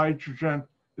with the nitrogen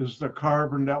is the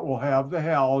carbon that will have the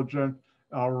halogen.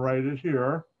 I'll write it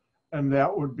here. And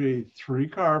that would be 3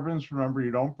 carbons. Remember,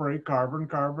 you don't break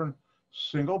carbon-carbon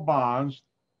single bonds.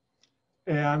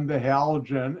 And the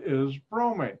halogen is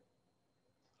bromine.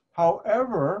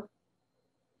 However,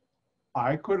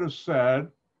 I could have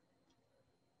said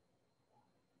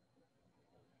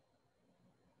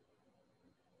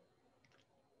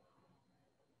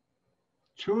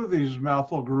two of these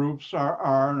methyl groups are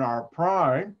R and R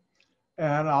prime,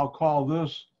 and I'll call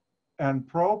this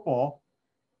N-propyl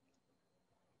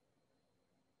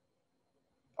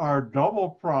our double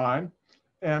prime,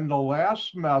 and the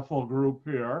last methyl group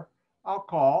here, I'll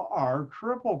call our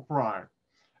triple prime.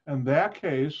 In that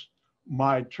case,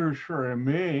 my tertiary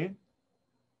amine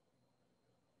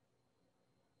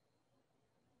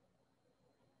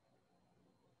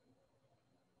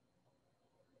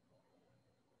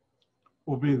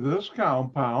will be this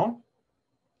compound,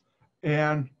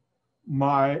 and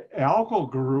my alkyl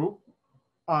group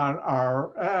on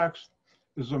our X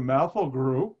is a methyl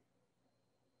group,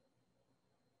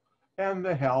 and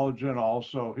the halogen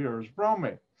also here is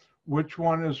bromine. Which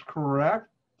one is correct?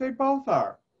 They both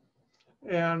are.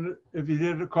 And if you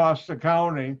did a cost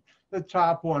accounting, the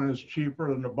top one is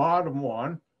cheaper than the bottom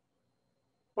one,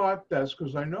 but that's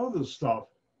because I know this stuff.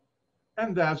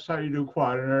 And that's how you do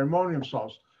quaternary ammonium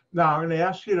salts. Now, I'm going to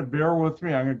ask you to bear with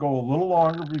me. I'm going to go a little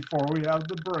longer before we have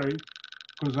the break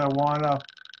because I want to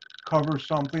cover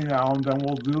something now, and then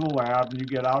we'll do the lab, and you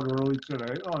get out early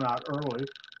today. Oh, not early,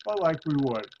 but like we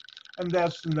would. And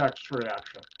that's the next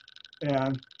reaction.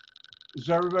 And does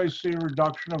everybody see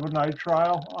reduction of a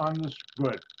nitrile on this?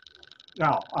 Good.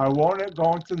 Now, I won't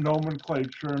go into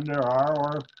nomenclature, and there are,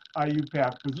 or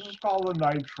IUPAC, but this is called a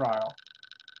nitrile.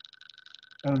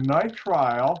 And a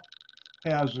nitrile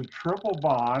has a triple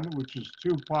bond, which is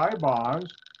 2 pi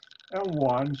bonds, and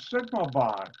 1 sigma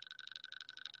bond.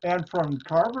 And from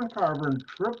carbon-carbon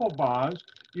triple bonds,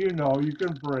 you know you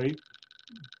can break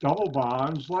double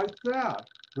bonds like that.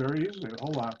 Very easily.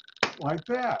 Hold on. Like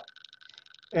that.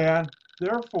 And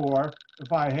therefore,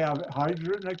 if I have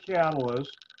hydrogen in a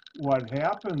catalyst, what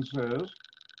happens is,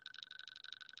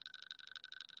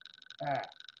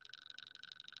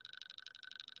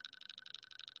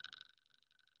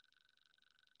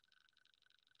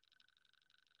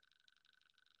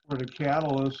 where the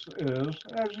catalyst is,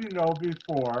 as you know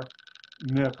before,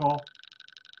 nickel,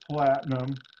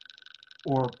 platinum,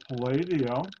 or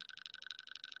palladium.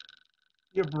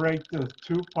 You break the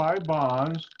 2 pi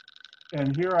bonds,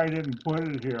 and here I didn't put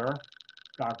it here.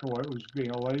 Dr. White was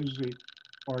being a lazy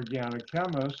organic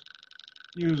chemist.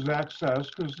 Use excess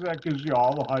because that gives you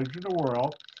all the hydrogen in the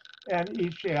world, and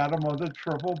each atom of the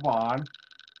triple bond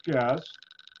gets,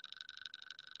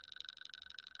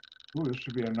 ooh, this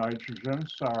should be a nitrogen,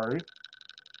 sorry,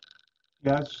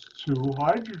 gets 2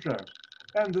 hydrogens.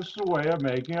 And this is a way of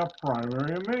making a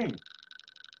primary amine.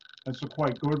 It's a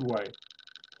quite good way.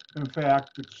 In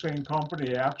fact, the same company,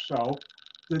 AXO,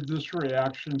 did this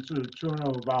reaction to the tune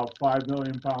of about 5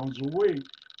 million pounds a week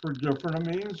for different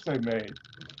amines they made.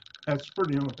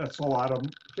 That's a lot of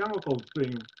chemicals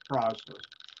being processed.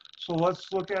 So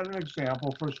let's look at an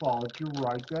example. First of all, let you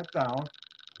write that down.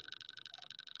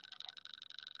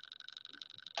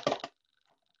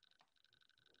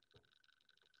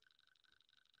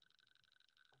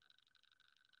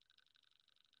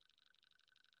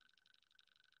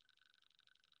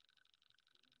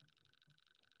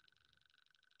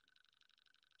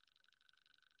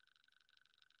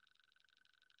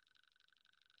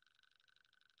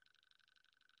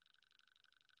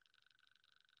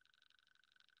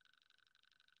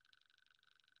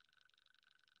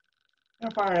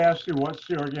 If I ask you what's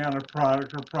the organic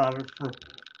product or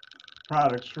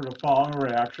products for the following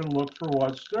reaction, look for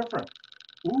what's different.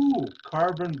 Ooh,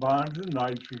 carbon bond to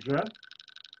nitrogen.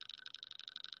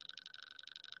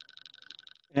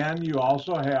 And you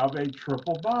also have a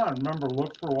triple bond. Remember,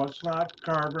 look for what's not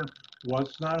carbon,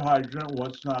 what's not hydrogen,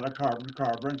 what's not a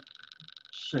carbon-carbon,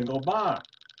 single bond.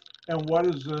 And what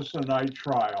is this, a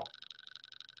nitrile?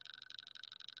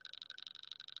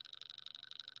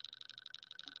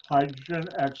 Hydrogen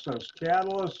excess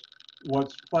catalyst.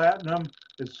 What's platinum?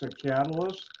 It's a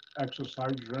catalyst, excess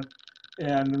hydrogen.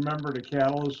 And remember, the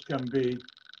catalyst can be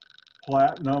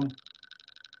platinum,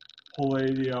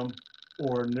 palladium,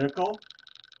 or nickel.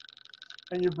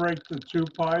 And you break the 2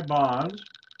 pi bonds,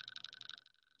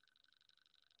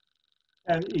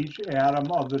 and each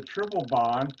atom of the triple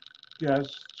bond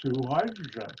gets 2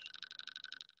 hydrogens.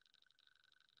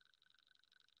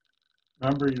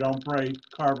 Remember, you don't break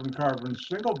carbon-carbon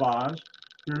single bonds.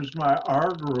 Here's my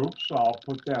R group, so I'll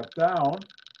put that down.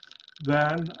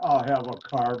 Then I'll have a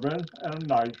carbon and a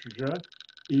nitrogen.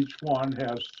 Each one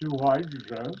has 2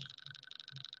 hydrogens.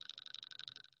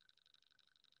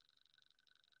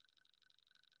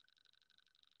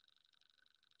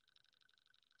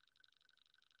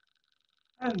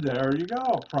 And there you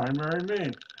go, primary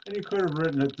amine. And you could have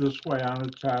written it this way on a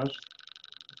test.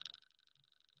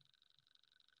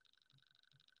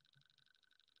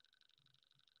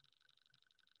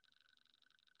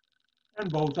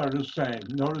 And both are the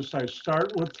same. Notice I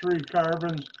start with 3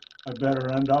 carbons. I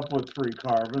better end up with 3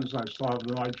 carbons. I still have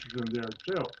the nitrogen there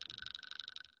too.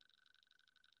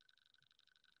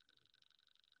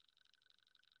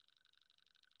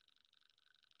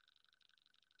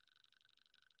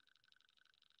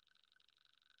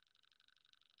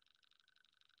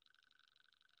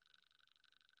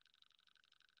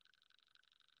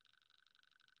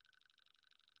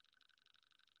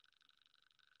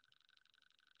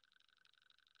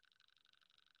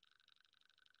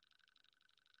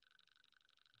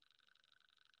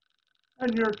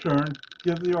 And your turn,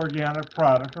 give the organic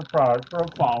product or product for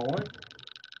a following.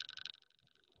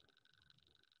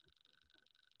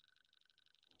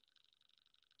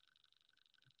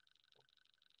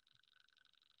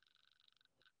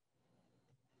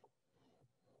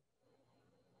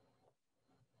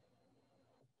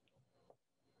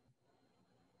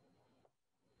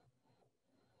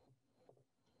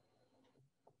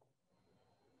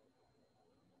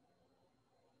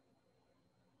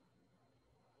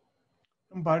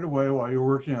 And by the way, while you're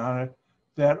working on it,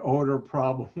 that odor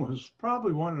problem was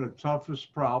probably one of the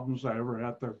toughest problems I ever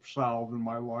had to solve in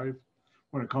my life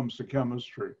when it comes to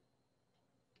chemistry.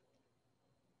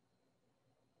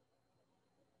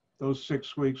 Those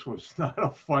 6 weeks was not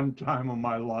a fun time of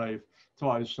my life till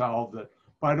I solved it.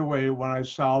 By the way, when I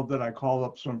solved it, I called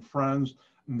up some friends,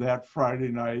 and that Friday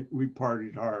night, we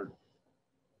partied hard.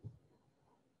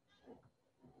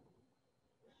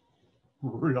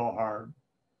 Real hard.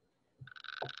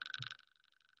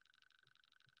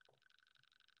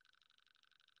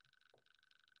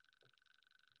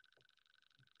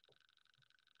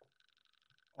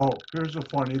 Oh, here's a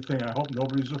funny thing. I hope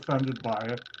nobody's offended by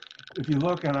it. If you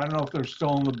look, and I don't know if they're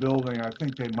still in the building, I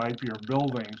think they might be, or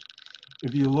buildings.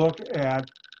 If you look at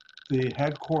the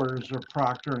headquarters of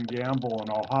Procter & Gamble in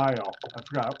Ohio, I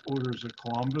forgot, what is it,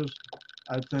 Columbus,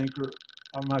 I think, or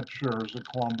I'm not sure, is it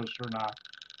Columbus or not?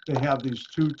 They have these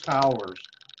two towers.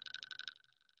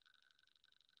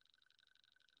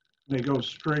 They go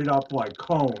straight up like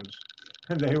cones,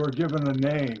 and they were given a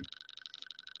name,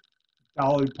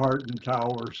 Dolly Parton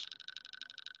Towers.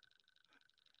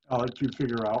 I'll let you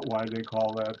figure out why they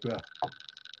call that.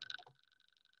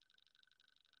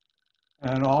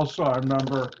 And also, I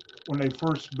remember when they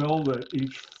first built it,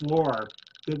 each floor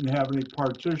didn't have any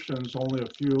partitions, only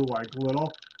a few like little.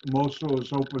 Most of it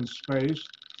was open space.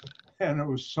 And it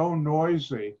was so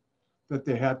noisy that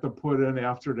they had to put in,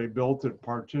 after they built it,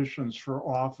 partitions for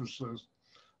offices.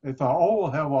 They thought, oh,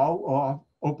 we'll have all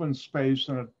open space.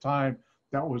 And at the time,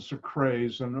 that was a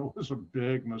craze, and it was a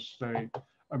big mistake.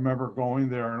 I remember going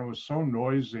there, and it was so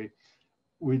noisy.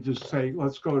 We just say,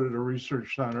 let's go to the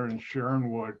research center in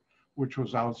Sharonwood, which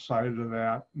was outside of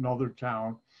that, another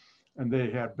town, and they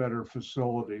had better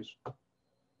facilities.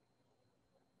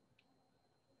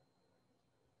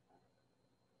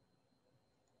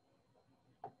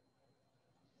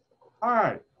 All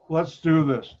right, let's do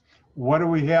this. What do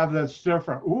we have that's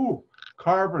different? Ooh,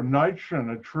 carbon, nitrogen,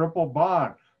 a triple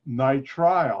bond,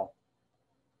 nitrile.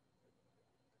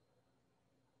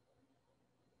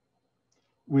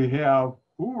 We have,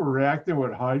 ooh, we're reacting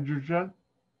with hydrogen,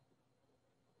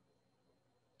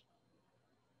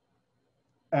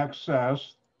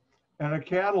 excess, and a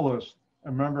catalyst.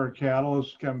 Remember, a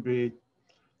catalyst can be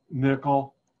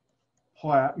nickel,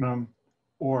 platinum,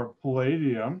 or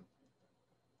palladium.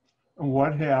 And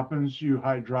what happens, you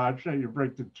hydrogenate, you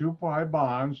break the 2 pi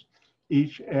bonds.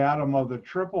 Each atom of the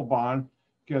triple bond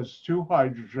gets 2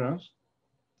 hydrogens.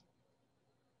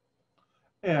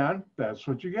 And that's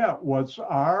what you get. What's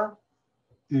R?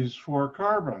 These 4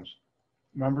 carbons.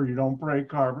 Remember, you don't break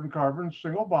carbon,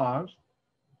 single bonds.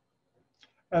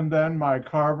 And then my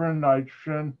carbon,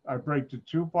 nitrogen, I break the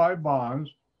 2 pi bonds.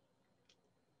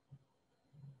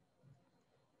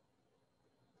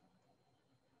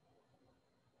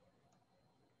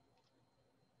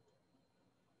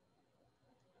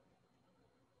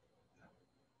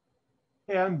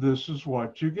 And this is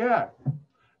what you get.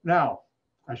 Now,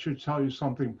 I should tell you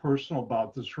something personal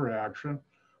about this reaction.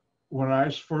 When I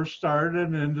first started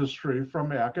in industry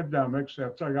from academics,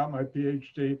 after I got my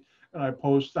PhD and I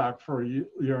postdoc for a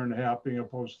year and a half being a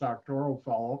postdoctoral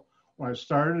fellow, when I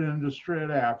started in industry at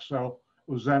AXO,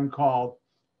 it was then called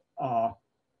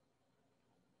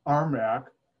RMAC.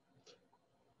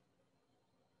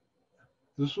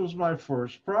 This was my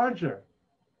first project.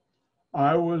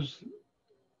 I was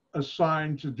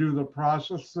assigned to do the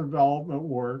process development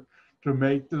work to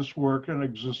make this work in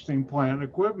existing plant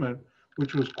equipment,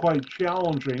 which was quite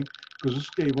challenging because this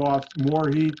gave off more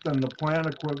heat than the plant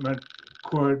equipment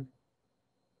could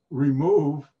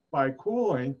remove by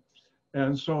cooling.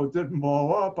 And so it didn't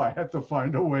blow up. I had to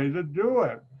find a way to do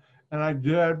it. And I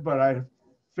did, but I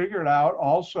figured out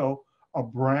also a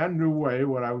brand new way.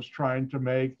 What I was trying to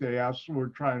make, they asked what we're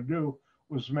trying to do,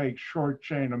 was make short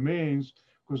chain amines,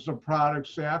 because the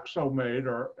products AXO made,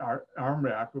 or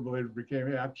RMAC, who later became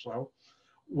AXO,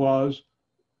 was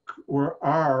where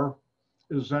R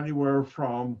is anywhere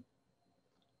from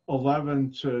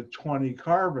 11 to 20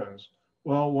 carbons.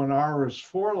 Well, when R is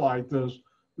 4 like this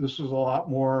is a lot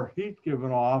more heat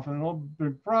given off and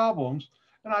big problems.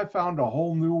 And I found a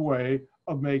whole new way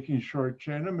of making short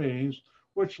chain amines,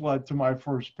 which led to my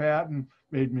first patent,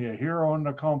 made me a hero in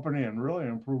the company, and really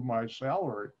improved my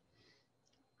salary.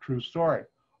 True story.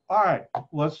 All right,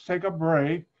 let's take a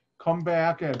break, come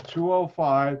back at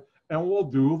 2:05, and we'll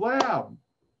do lab.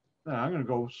 Now I'm going to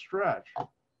go stretch.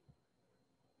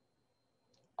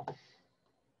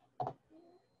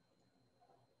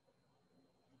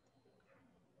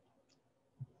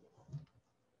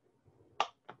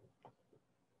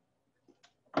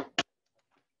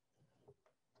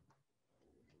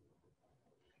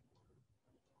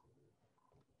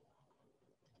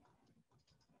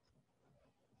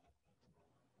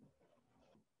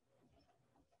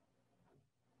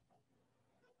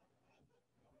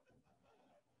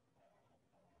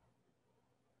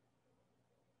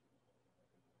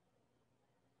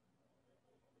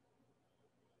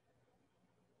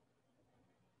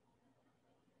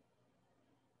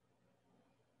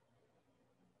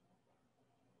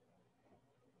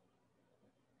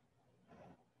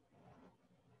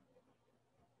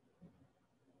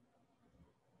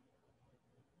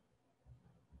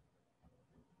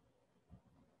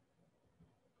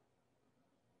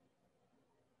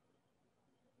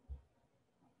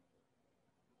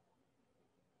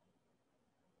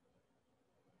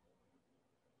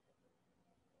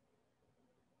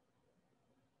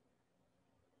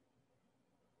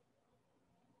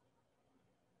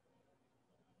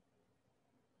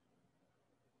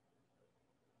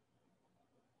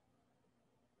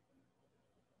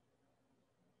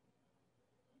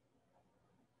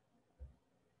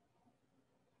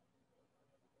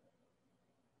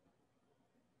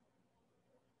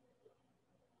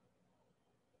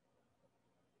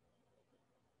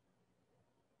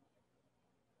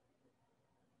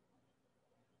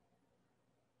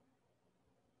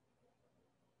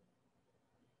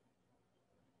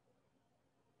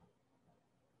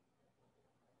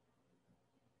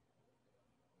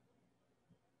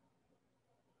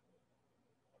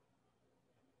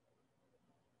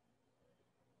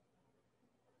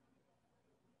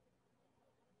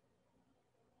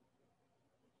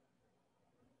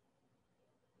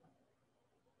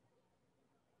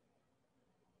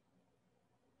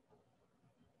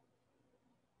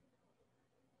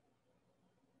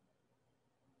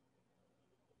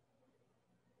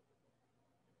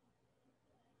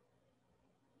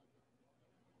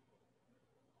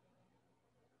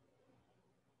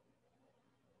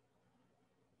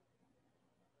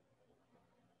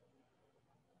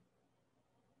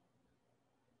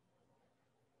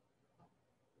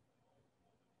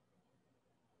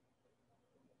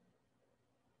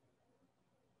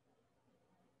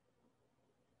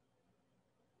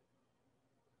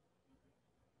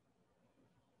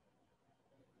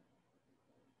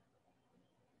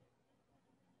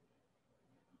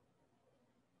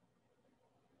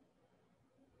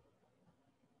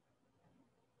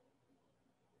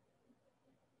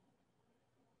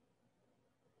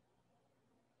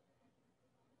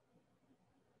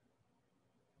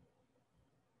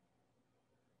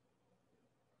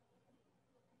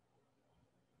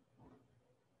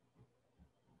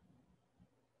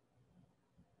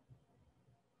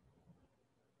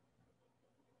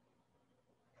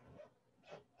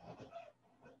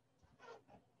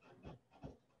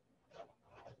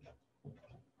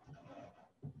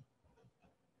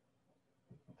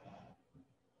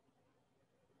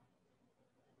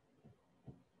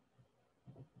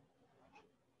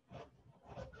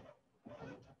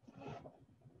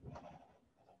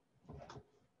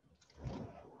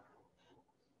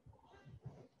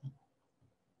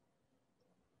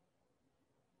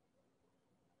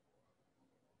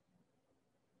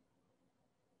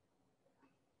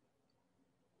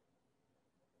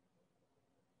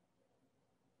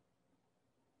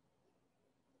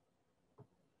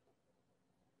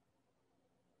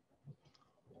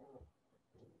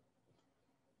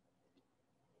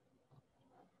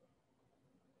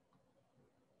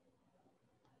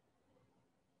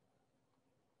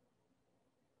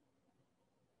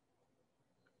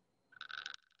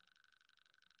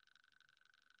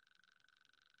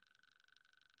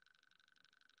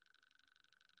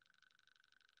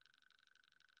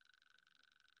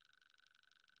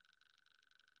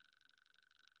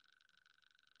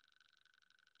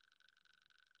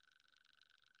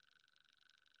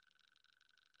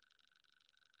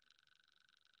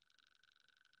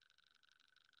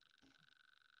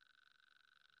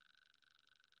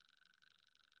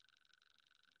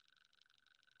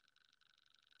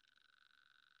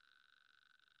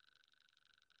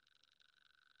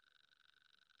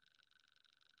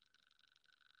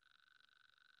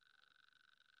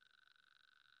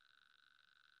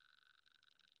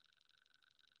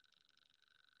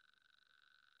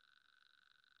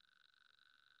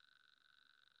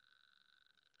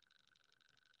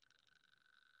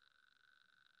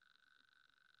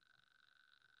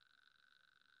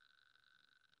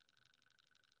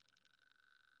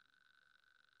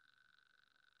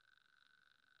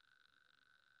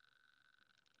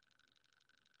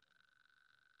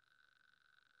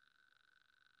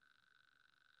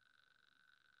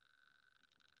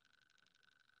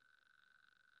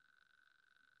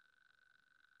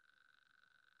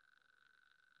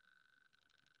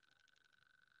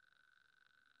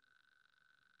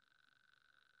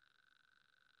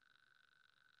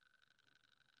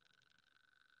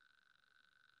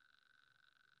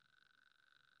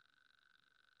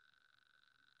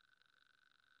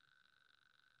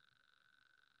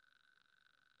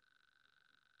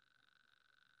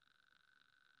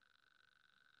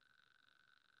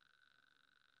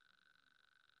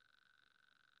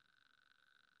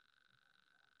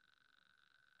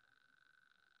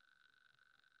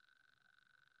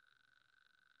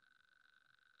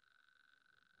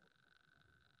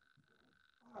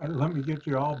 All right, let me get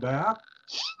you all back.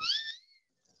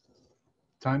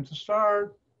 Time to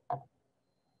start. All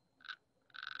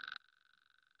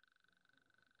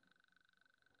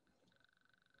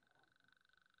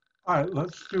right,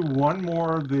 let's do one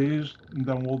more of these and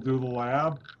then we'll do the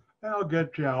lab. And I'll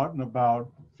get you out in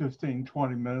about 15,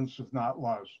 20 minutes, if not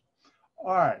less.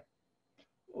 All right,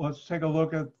 let's take a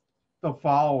look at the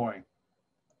following.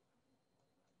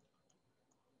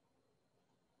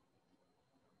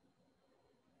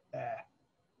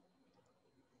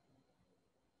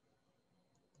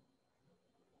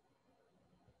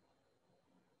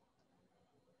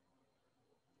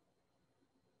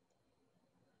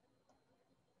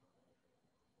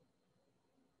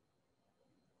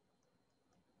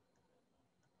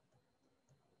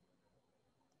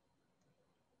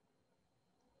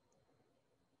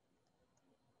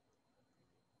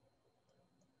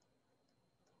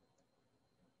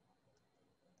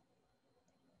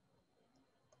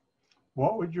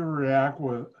 What would you react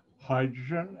with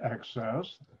hydrogen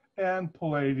excess and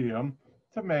palladium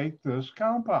to make this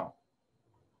compound?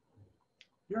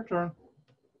 Your turn.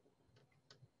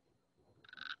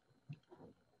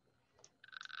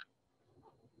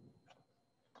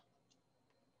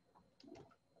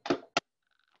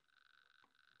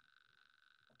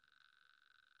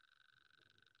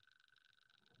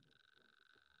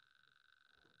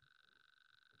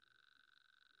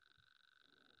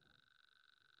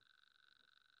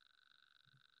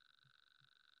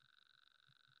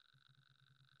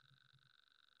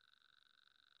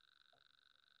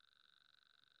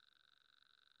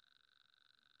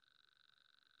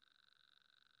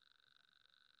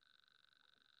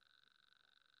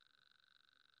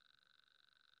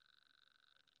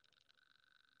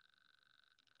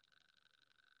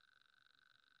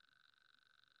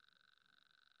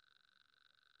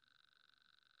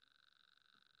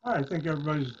 All right, I think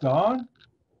everybody's done.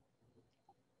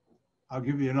 I'll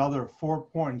give you another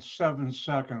 4.7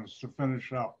 seconds to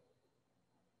finish up.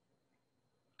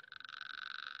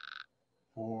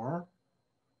 4,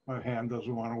 my hand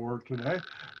doesn't want to work today,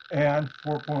 and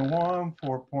 4.1,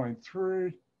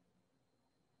 4.3,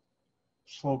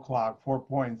 slow clock,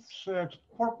 4.6,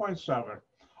 4.7.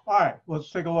 All right,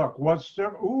 let's take a look. What's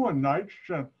different? Ooh, a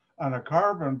nitrogen and a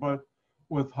carbon, but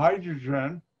with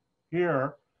hydrogen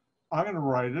here, I'm going to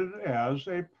write it as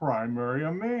a primary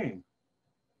amine,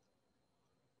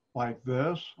 like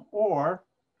this, or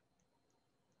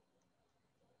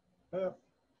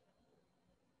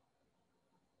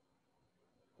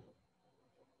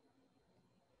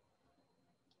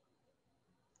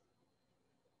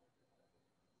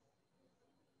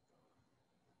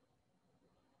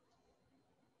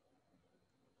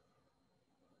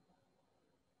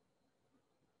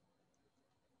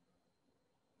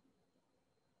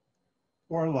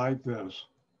like this.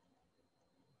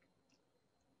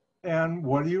 And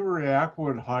what do you react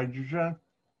with hydrogen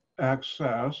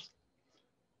excess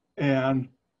and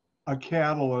a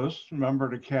catalyst? Remember,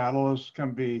 the catalyst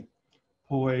can be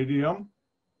palladium,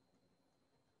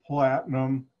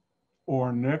 platinum,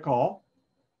 or nickel.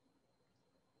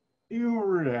 You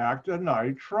react a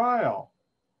nitrile.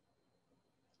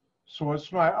 So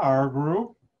it's my R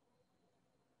group,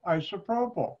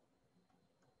 isopropyl.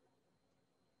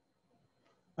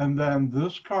 And then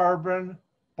this carbon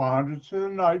bonded to the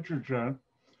nitrogen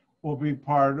will be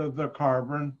part of the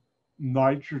carbon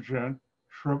nitrogen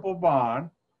triple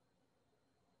bond.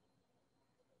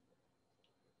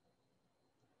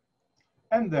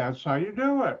 And that's how you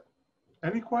do it.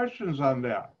 Any questions on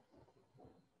that?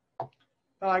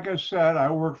 Like I said, I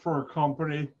work for a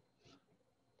company,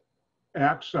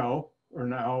 Axo, or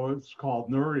now it's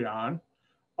called Nurion,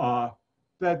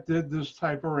 that did this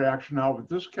type of reaction out with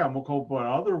this chemical, but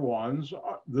other ones,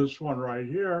 this one right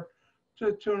here, to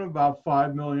the tune of about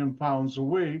 5 million pounds a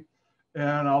week.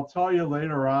 And I'll tell you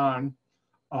later on,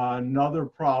 another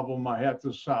problem I had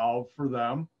to solve for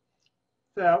them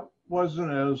that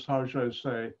wasn't as, how should I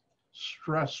say,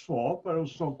 stressful, but it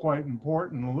was still quite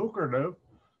important and lucrative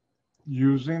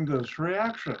using this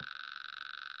reaction.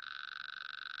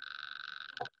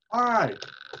 All right,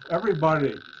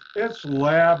 everybody, it's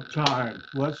lab time.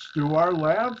 Let's do our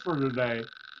lab for today.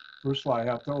 First of all, I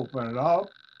have to open it up.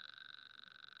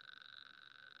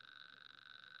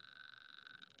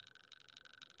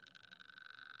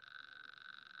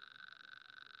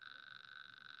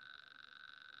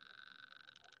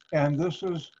 And this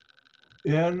is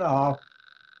in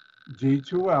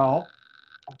D2L.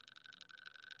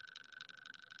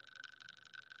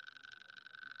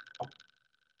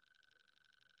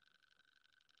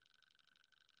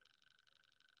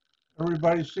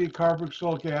 Everybody see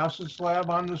carboxylic acid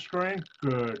slab on the screen?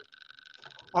 Good.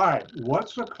 All right,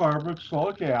 what's a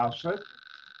carboxylic acid?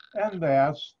 And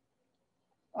that's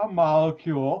a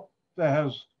molecule that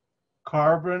has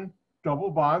carbon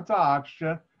double bond to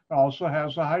oxygen. It also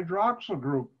has a hydroxyl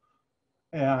group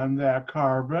and that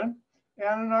carbon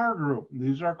and an R group.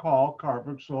 These are called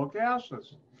carboxylic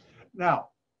acids. Now,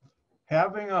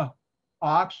 having a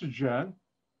oxygen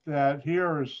that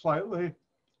here is slightly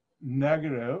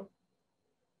negative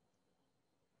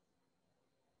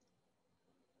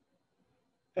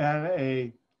and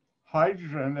a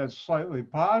hydrogen that's slightly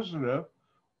positive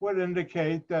would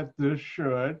indicate that this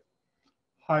should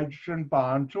hydrogen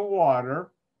bond to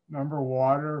water. Remember,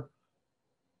 water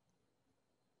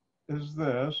is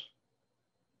this,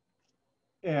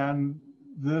 and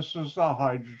this is the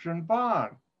hydrogen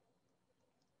bond.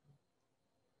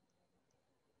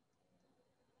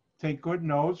 Take good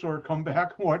notes or come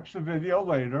back and watch the video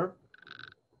later,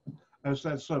 as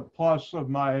that's a plus of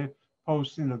my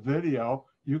posting a video.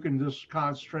 You can just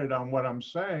concentrate on what I'm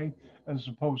saying as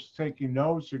opposed to taking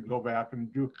notes. You can go back and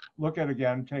look at it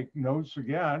again, take notes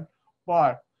again.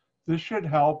 But this should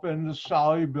help in the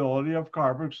solubility of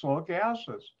carboxylic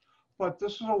acids. But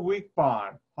this is a weak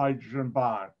bond, hydrogen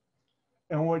bond.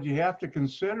 And what you have to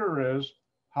consider is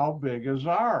how big is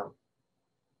R?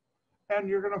 And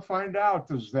you're going to find out,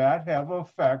 does that have an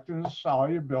effect in the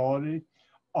solubility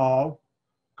of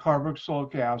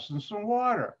carboxylic acids in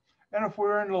water? And if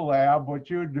we're in the lab, what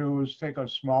you would do is take a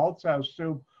small test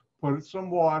tube, put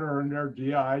some water in there,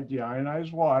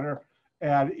 deionized water,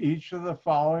 add each of the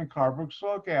following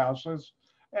carboxylic acids,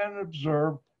 and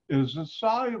observe, is it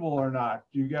soluble or not?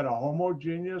 Do you get a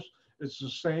homogeneous, it's the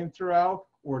same throughout,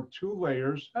 or two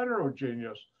layers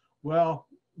heterogeneous? Well,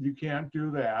 you can't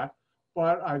do that,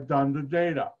 but I've done the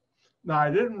data. Now, I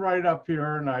didn't write up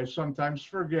here, and I sometimes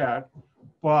forget,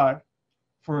 but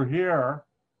for here,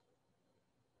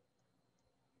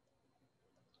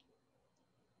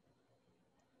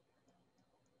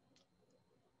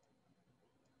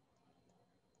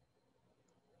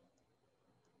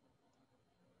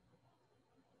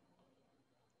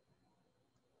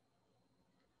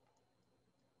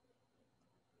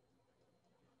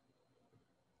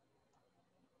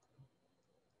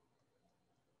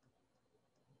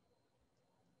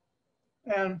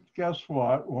 and guess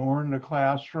what? When we're in the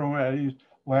classroom at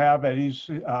lab at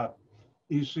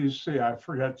ECC, I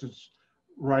forget to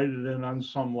write it in on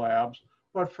some labs,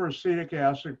 but for acetic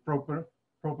acid,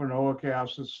 propanoic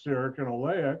acid, stearic, and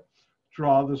oleic,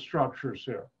 draw the structures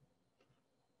here.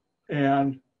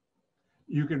 And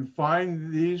you can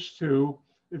find these two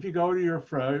if you go to your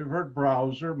favorite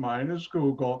browser. Mine is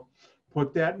Google.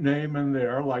 Put that name in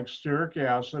there, like stearic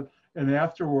acid, and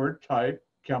afterward type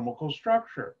chemical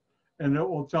structure. And it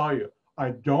will tell you. I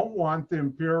don't want the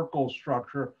empirical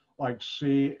structure like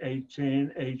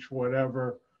C18, H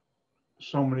whatever,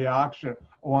 so many oxygen.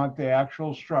 I want the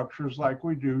actual structures like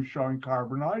we do showing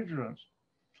carbon hydrogens.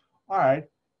 All right,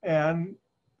 and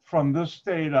from this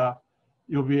data,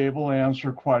 you'll be able to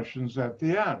answer questions at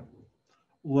the end.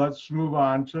 Let's move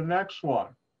on to the next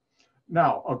one.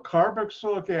 Now, a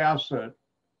carboxylic acid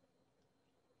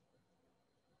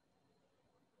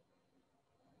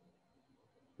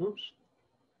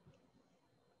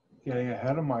getting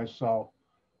ahead of myself.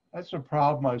 That's a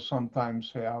problem I sometimes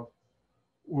have,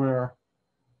 where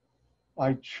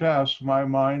like chess, my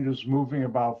mind is moving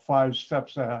about 5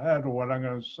 steps ahead of what I'm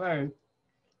going to say.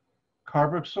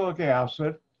 Carboxylic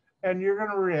acid, and you're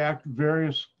going to react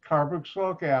various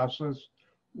carboxylic acids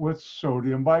with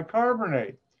sodium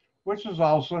bicarbonate, which is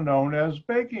also known as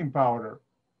baking powder.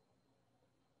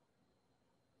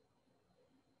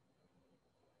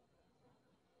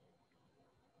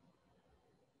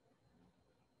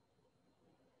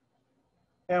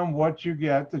 And what you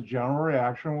get, the general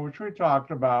reaction, which we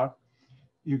talked about,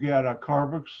 you get a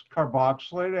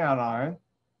carboxylate anion,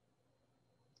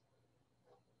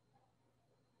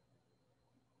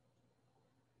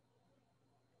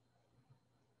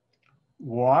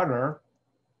 water,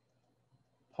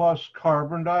 plus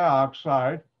carbon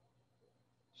dioxide,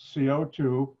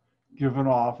 CO2, given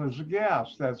off as a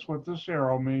gas. That's what this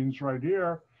arrow means right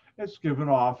here. It's given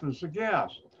off as a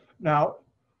gas. Now,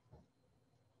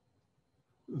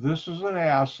 this is an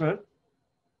acid.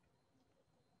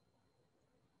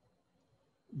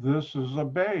 This is a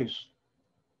base.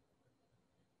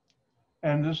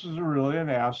 And this is really an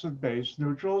acid-base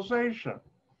neutralization.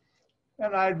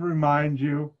 And I'd remind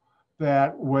you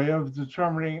that way of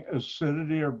determining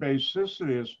acidity or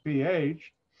basicity is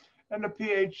pH. And the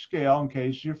pH scale, in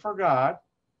case you forgot,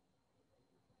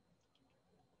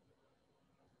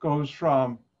 goes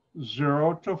from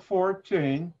 0 to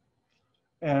 14.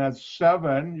 And at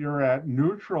 7, you're at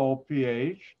neutral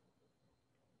pH.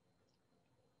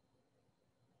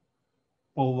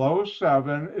 Below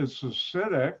 7, it's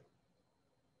acidic.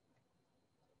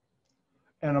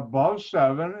 And above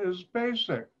 7 is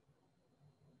basic.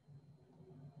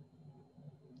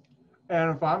 And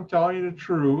if I'm telling you the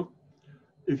truth,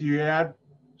 if you add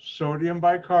sodium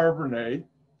bicarbonate,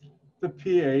 the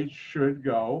pH should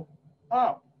go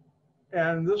up.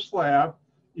 And in this lab,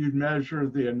 you'd measure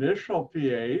the initial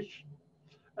pH,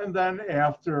 and then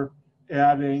after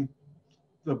adding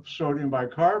the sodium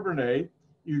bicarbonate,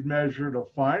 you'd measure the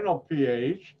final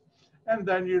pH, and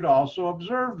then you'd also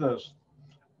observe this.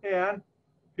 And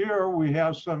here we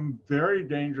have some very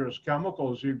dangerous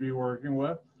chemicals you'd be working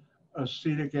with.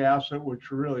 Acetic acid,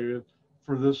 which really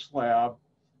for this lab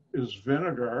is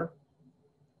vinegar.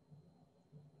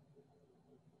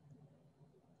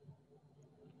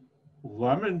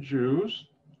 Lemon juice.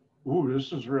 Ooh,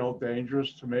 this is real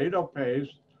dangerous. Tomato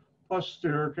paste plus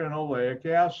stearic and oleic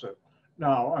acid.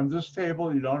 Now, on this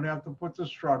table, you don't have to put the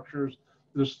structures.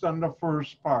 This is done the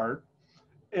first part.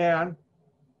 And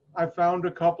I found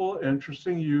a couple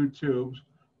interesting YouTubes.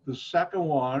 The second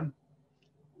one,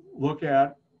 look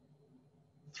at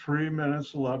 3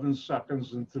 minutes, 11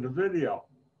 seconds into the video.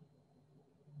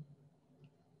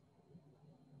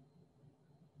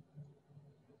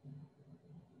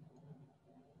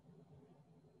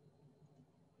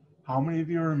 How many of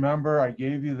you remember I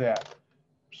gave you that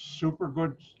super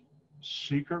good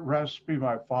secret recipe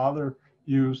my father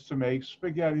used to make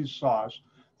spaghetti sauce?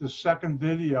 The second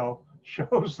video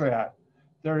shows that.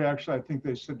 They're actually, I think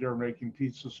they said they were making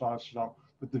pizza sauce now.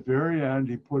 But at the very end,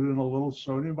 he put in a little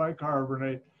sodium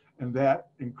bicarbonate, and that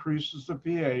increases the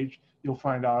pH. You'll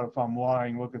find out if I'm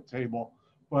lying, look at table.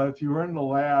 But if you were in the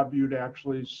lab, you'd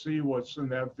actually see what's in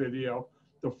that video.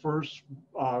 The first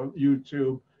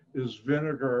YouTube is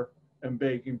vinegar and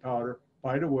baking powder.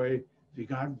 By the way, if you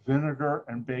got vinegar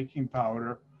and baking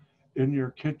powder in your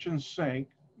kitchen sink,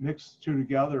 mix the two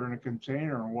together in a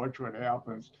container and watch what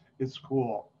happens. It's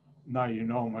cool. Now you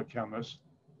know I'm a chemist.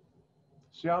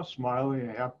 See how smiley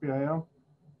and happy I am?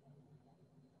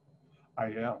 I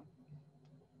am.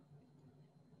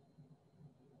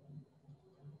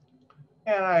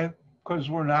 And because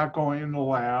we're not going in the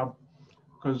lab,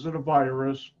 because of the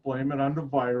virus, blame it on the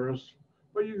virus,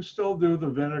 but you can still do the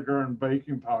vinegar and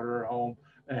baking powder at home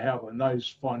and have a nice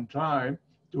fun time.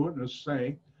 Do it in the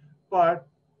sink. But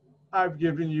I've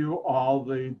given you all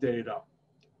the data.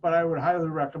 But I would highly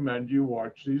recommend you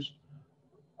watch these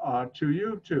 2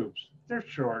 YouTubes. They're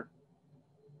short.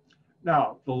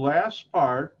 Now, the last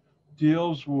part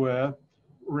deals with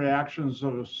reactions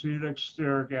of acetic,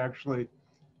 stearic. Actually,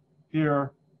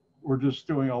 here we're just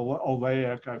doing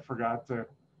oleic. I forgot to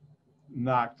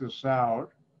knock this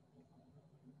out.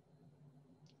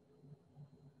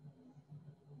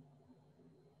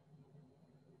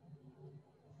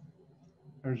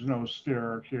 There's no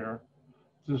stearic here.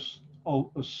 Just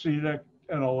acetic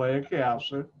and oleic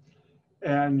acid.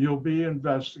 And you'll be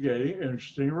investigating an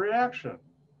interesting reaction.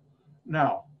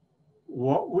 Now,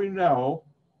 what we know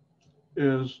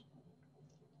is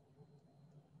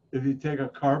if you take a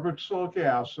carboxylic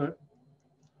acid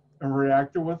and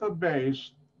react it with a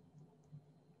base,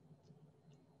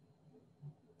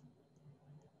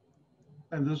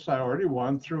 and this I already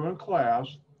went through in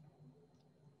class,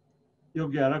 you'll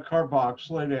get a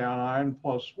carboxylate anion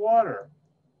plus water.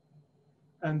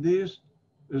 And this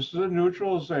is a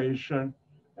neutralization,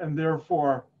 and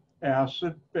therefore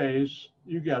acid base,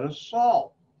 you get a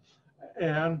salt.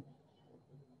 And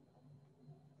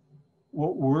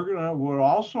what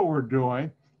we're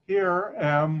doing here,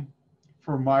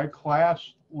 for my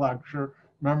class lecture,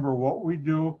 remember what we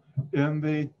do in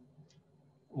the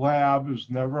lab is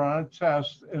never on a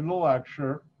test in the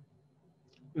lecture,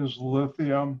 is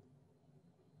lithium,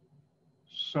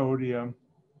 sodium,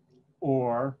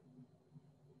 or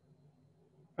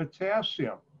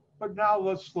potassium. But now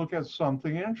let's look at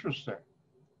something interesting.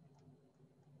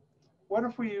 What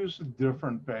if we use a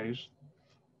different base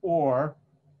or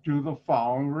do the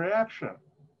following reaction?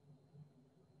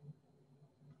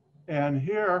 And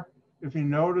here, if you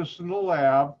notice in the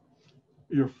lab,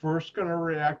 you're first going to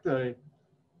react a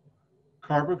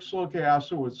carboxylic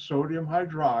acid with sodium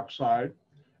hydroxide,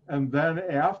 and then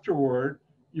afterward,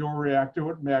 you'll react it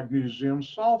with magnesium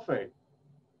sulfate.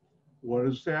 What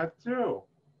does that do?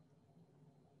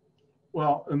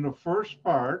 Well, in the first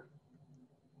part,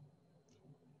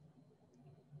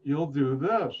 you'll do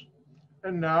this.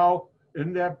 And now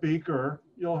in that beaker,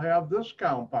 you'll have this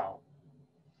compound.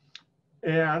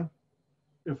 And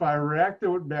if I react it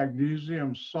with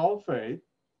magnesium sulfate,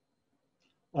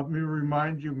 let me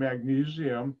remind you,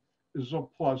 magnesium is a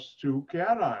 +2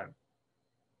 cation.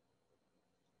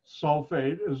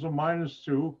 Sulfate is a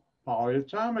 -2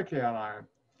 polyatomic anion.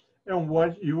 And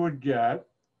what you would get,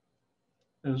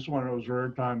 and this is one of those rare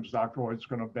times Dr. White's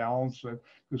going to balance it,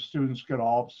 because students get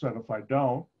all upset if I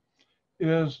don't,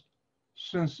 is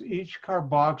since each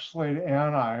carboxylate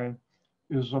anion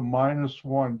is a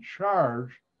 -1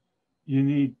 charge, you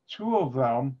need 2 of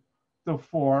them to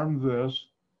form this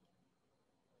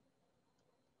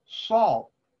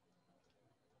salt.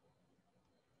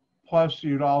 Plus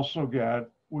you'd also get,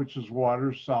 which is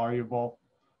water-soluble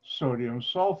sodium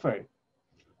sulfate.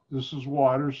 This is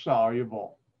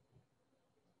water-soluble.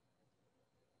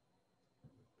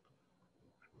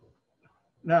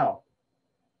 Now,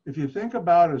 if you think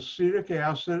about acetic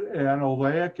acid and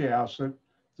oleic acid,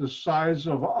 the size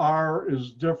of R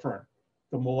is different,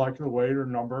 the molecular weight or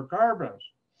number of carbons.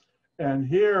 And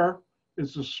here,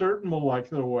 it's a certain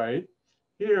molecular weight.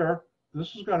 Here,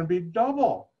 this is going to be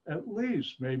double, at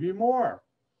least, maybe more.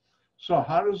 So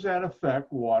how does that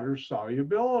affect water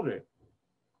solubility?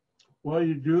 Well,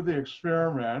 you do the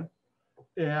experiment,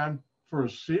 and for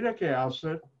acetic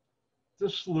acid, the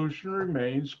solution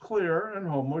remains clear and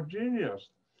homogeneous.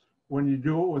 When you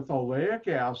do it with oleic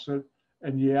acid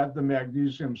and you add the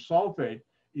magnesium sulfate,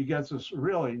 you get this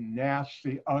really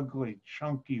nasty, ugly,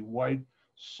 chunky, white,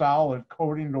 solid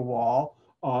coating the wall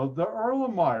of the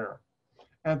Erlenmeyer.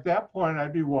 At that point,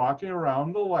 I'd be walking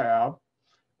around the lab,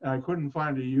 and I couldn't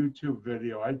find a YouTube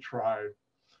video. I tried,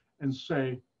 and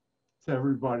say to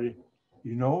everybody,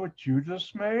 you know what you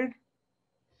just made?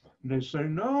 And they say,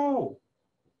 no,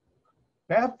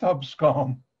 bathtub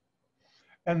scum.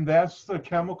 And that's the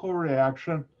chemical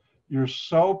reaction. Your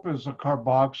soap is a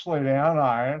carboxylate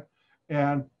anion,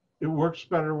 and it works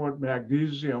better with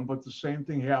magnesium, but the same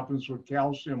thing happens with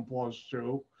calcium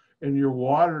 +2. In your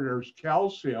water, there's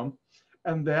calcium,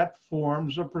 and that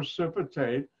forms a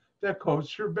precipitate that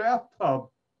coats your bathtub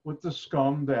with the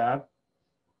scum that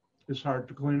is hard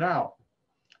to clean out.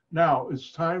 Now,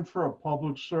 it's time for a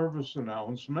public service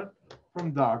announcement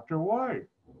from Dr. White.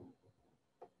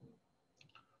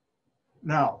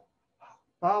 Now,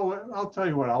 I'll tell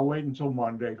you what, I'll wait until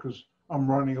Monday because I'm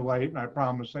running late and I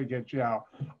promise I get you out.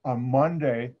 On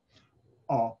Monday,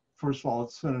 first of all,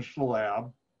 let's finish the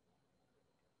lab.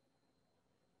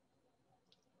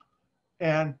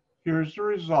 And here's the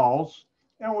results.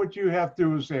 And what you have to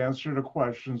do is answer the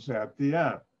questions at the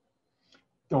end.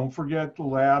 Don't forget the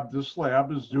lab. This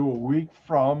lab is due a week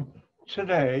from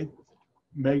today.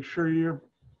 Make sure you're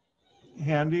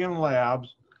handy in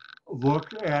labs.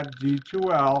 Look at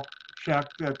D2L. Check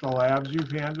that the labs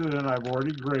you've handed in, I've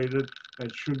already graded.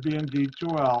 That should be in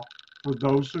D2L. For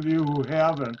those of you who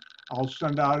haven't, I'll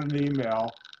send out an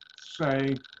email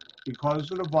saying,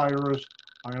 because of the virus,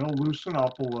 I'm going to loosen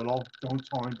up a little. Don't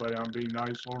tell anybody I'm being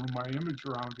nice over my image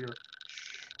around here.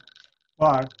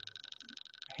 But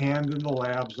hand in the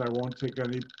labs. I won't take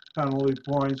any penalty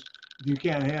points. If you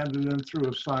can't hand it in through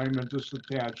assignment, just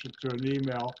attach it to an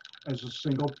email as a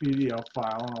single PDF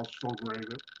file, and I'll still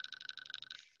grade it.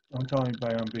 Don't tell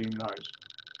anybody I'm being nice.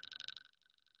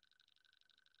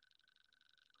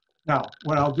 Now,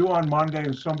 what I'll do on Monday,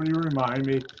 and somebody remind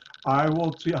me, I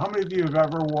will tell you, how many of you have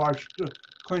ever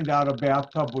cleaned out a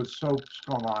bathtub with soap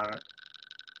scum on it?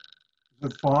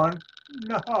 Is it fun?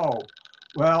 No.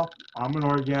 Well, I'm an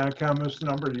organic chemist a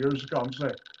number of years ago. I'm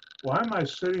saying, why am I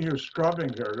sitting here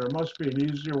scrubbing here? There must be an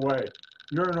easier way.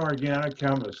 You're an organic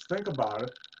chemist. Think about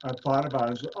it. I thought about it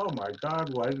and said, oh my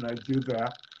God, why didn't I do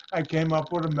that? I came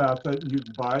up with a method. You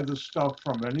can buy the stuff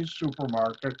from any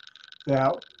supermarket.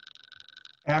 That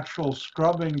actual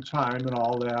scrubbing time and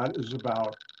all that is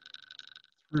about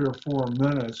 3 or 4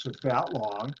 minutes, if that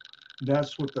long.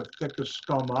 That's with the thickest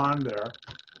scum on there.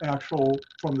 Actual,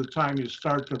 from the time you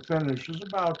start to finish, is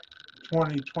about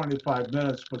 20, 25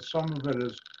 minutes, but some of it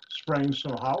is spraying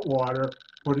some hot water,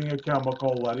 putting a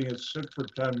chemical, letting it sit for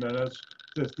 10 minutes,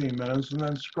 15 minutes, and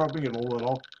then scrubbing it a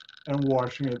little and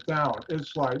washing it down.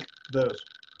 It's like this.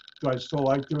 Do I still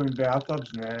like doing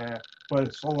bathtubs? Nah, but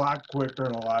it's a lot quicker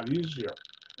and a lot easier.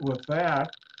 With that,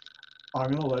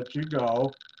 I'm going to let you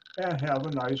go and have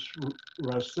a nice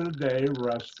rest of the day,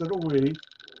 rest of the week.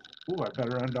 Ooh, I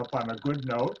better end up on a good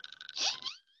note.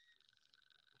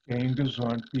 Stay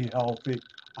gesund, be healthy.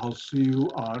 I'll see you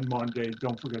on Monday.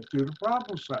 Don't forget to do the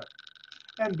problem set.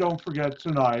 And don't forget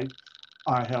tonight,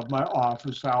 I have my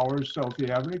office hours. So if you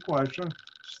have any questions,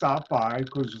 stop by,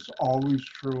 because it's always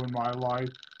true in my life.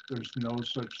 There's no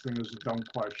such thing as a dumb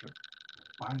question.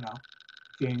 Bye now.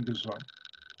 Stay gesund.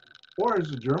 Or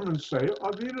as the Germans say,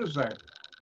 auf Wiedersehen.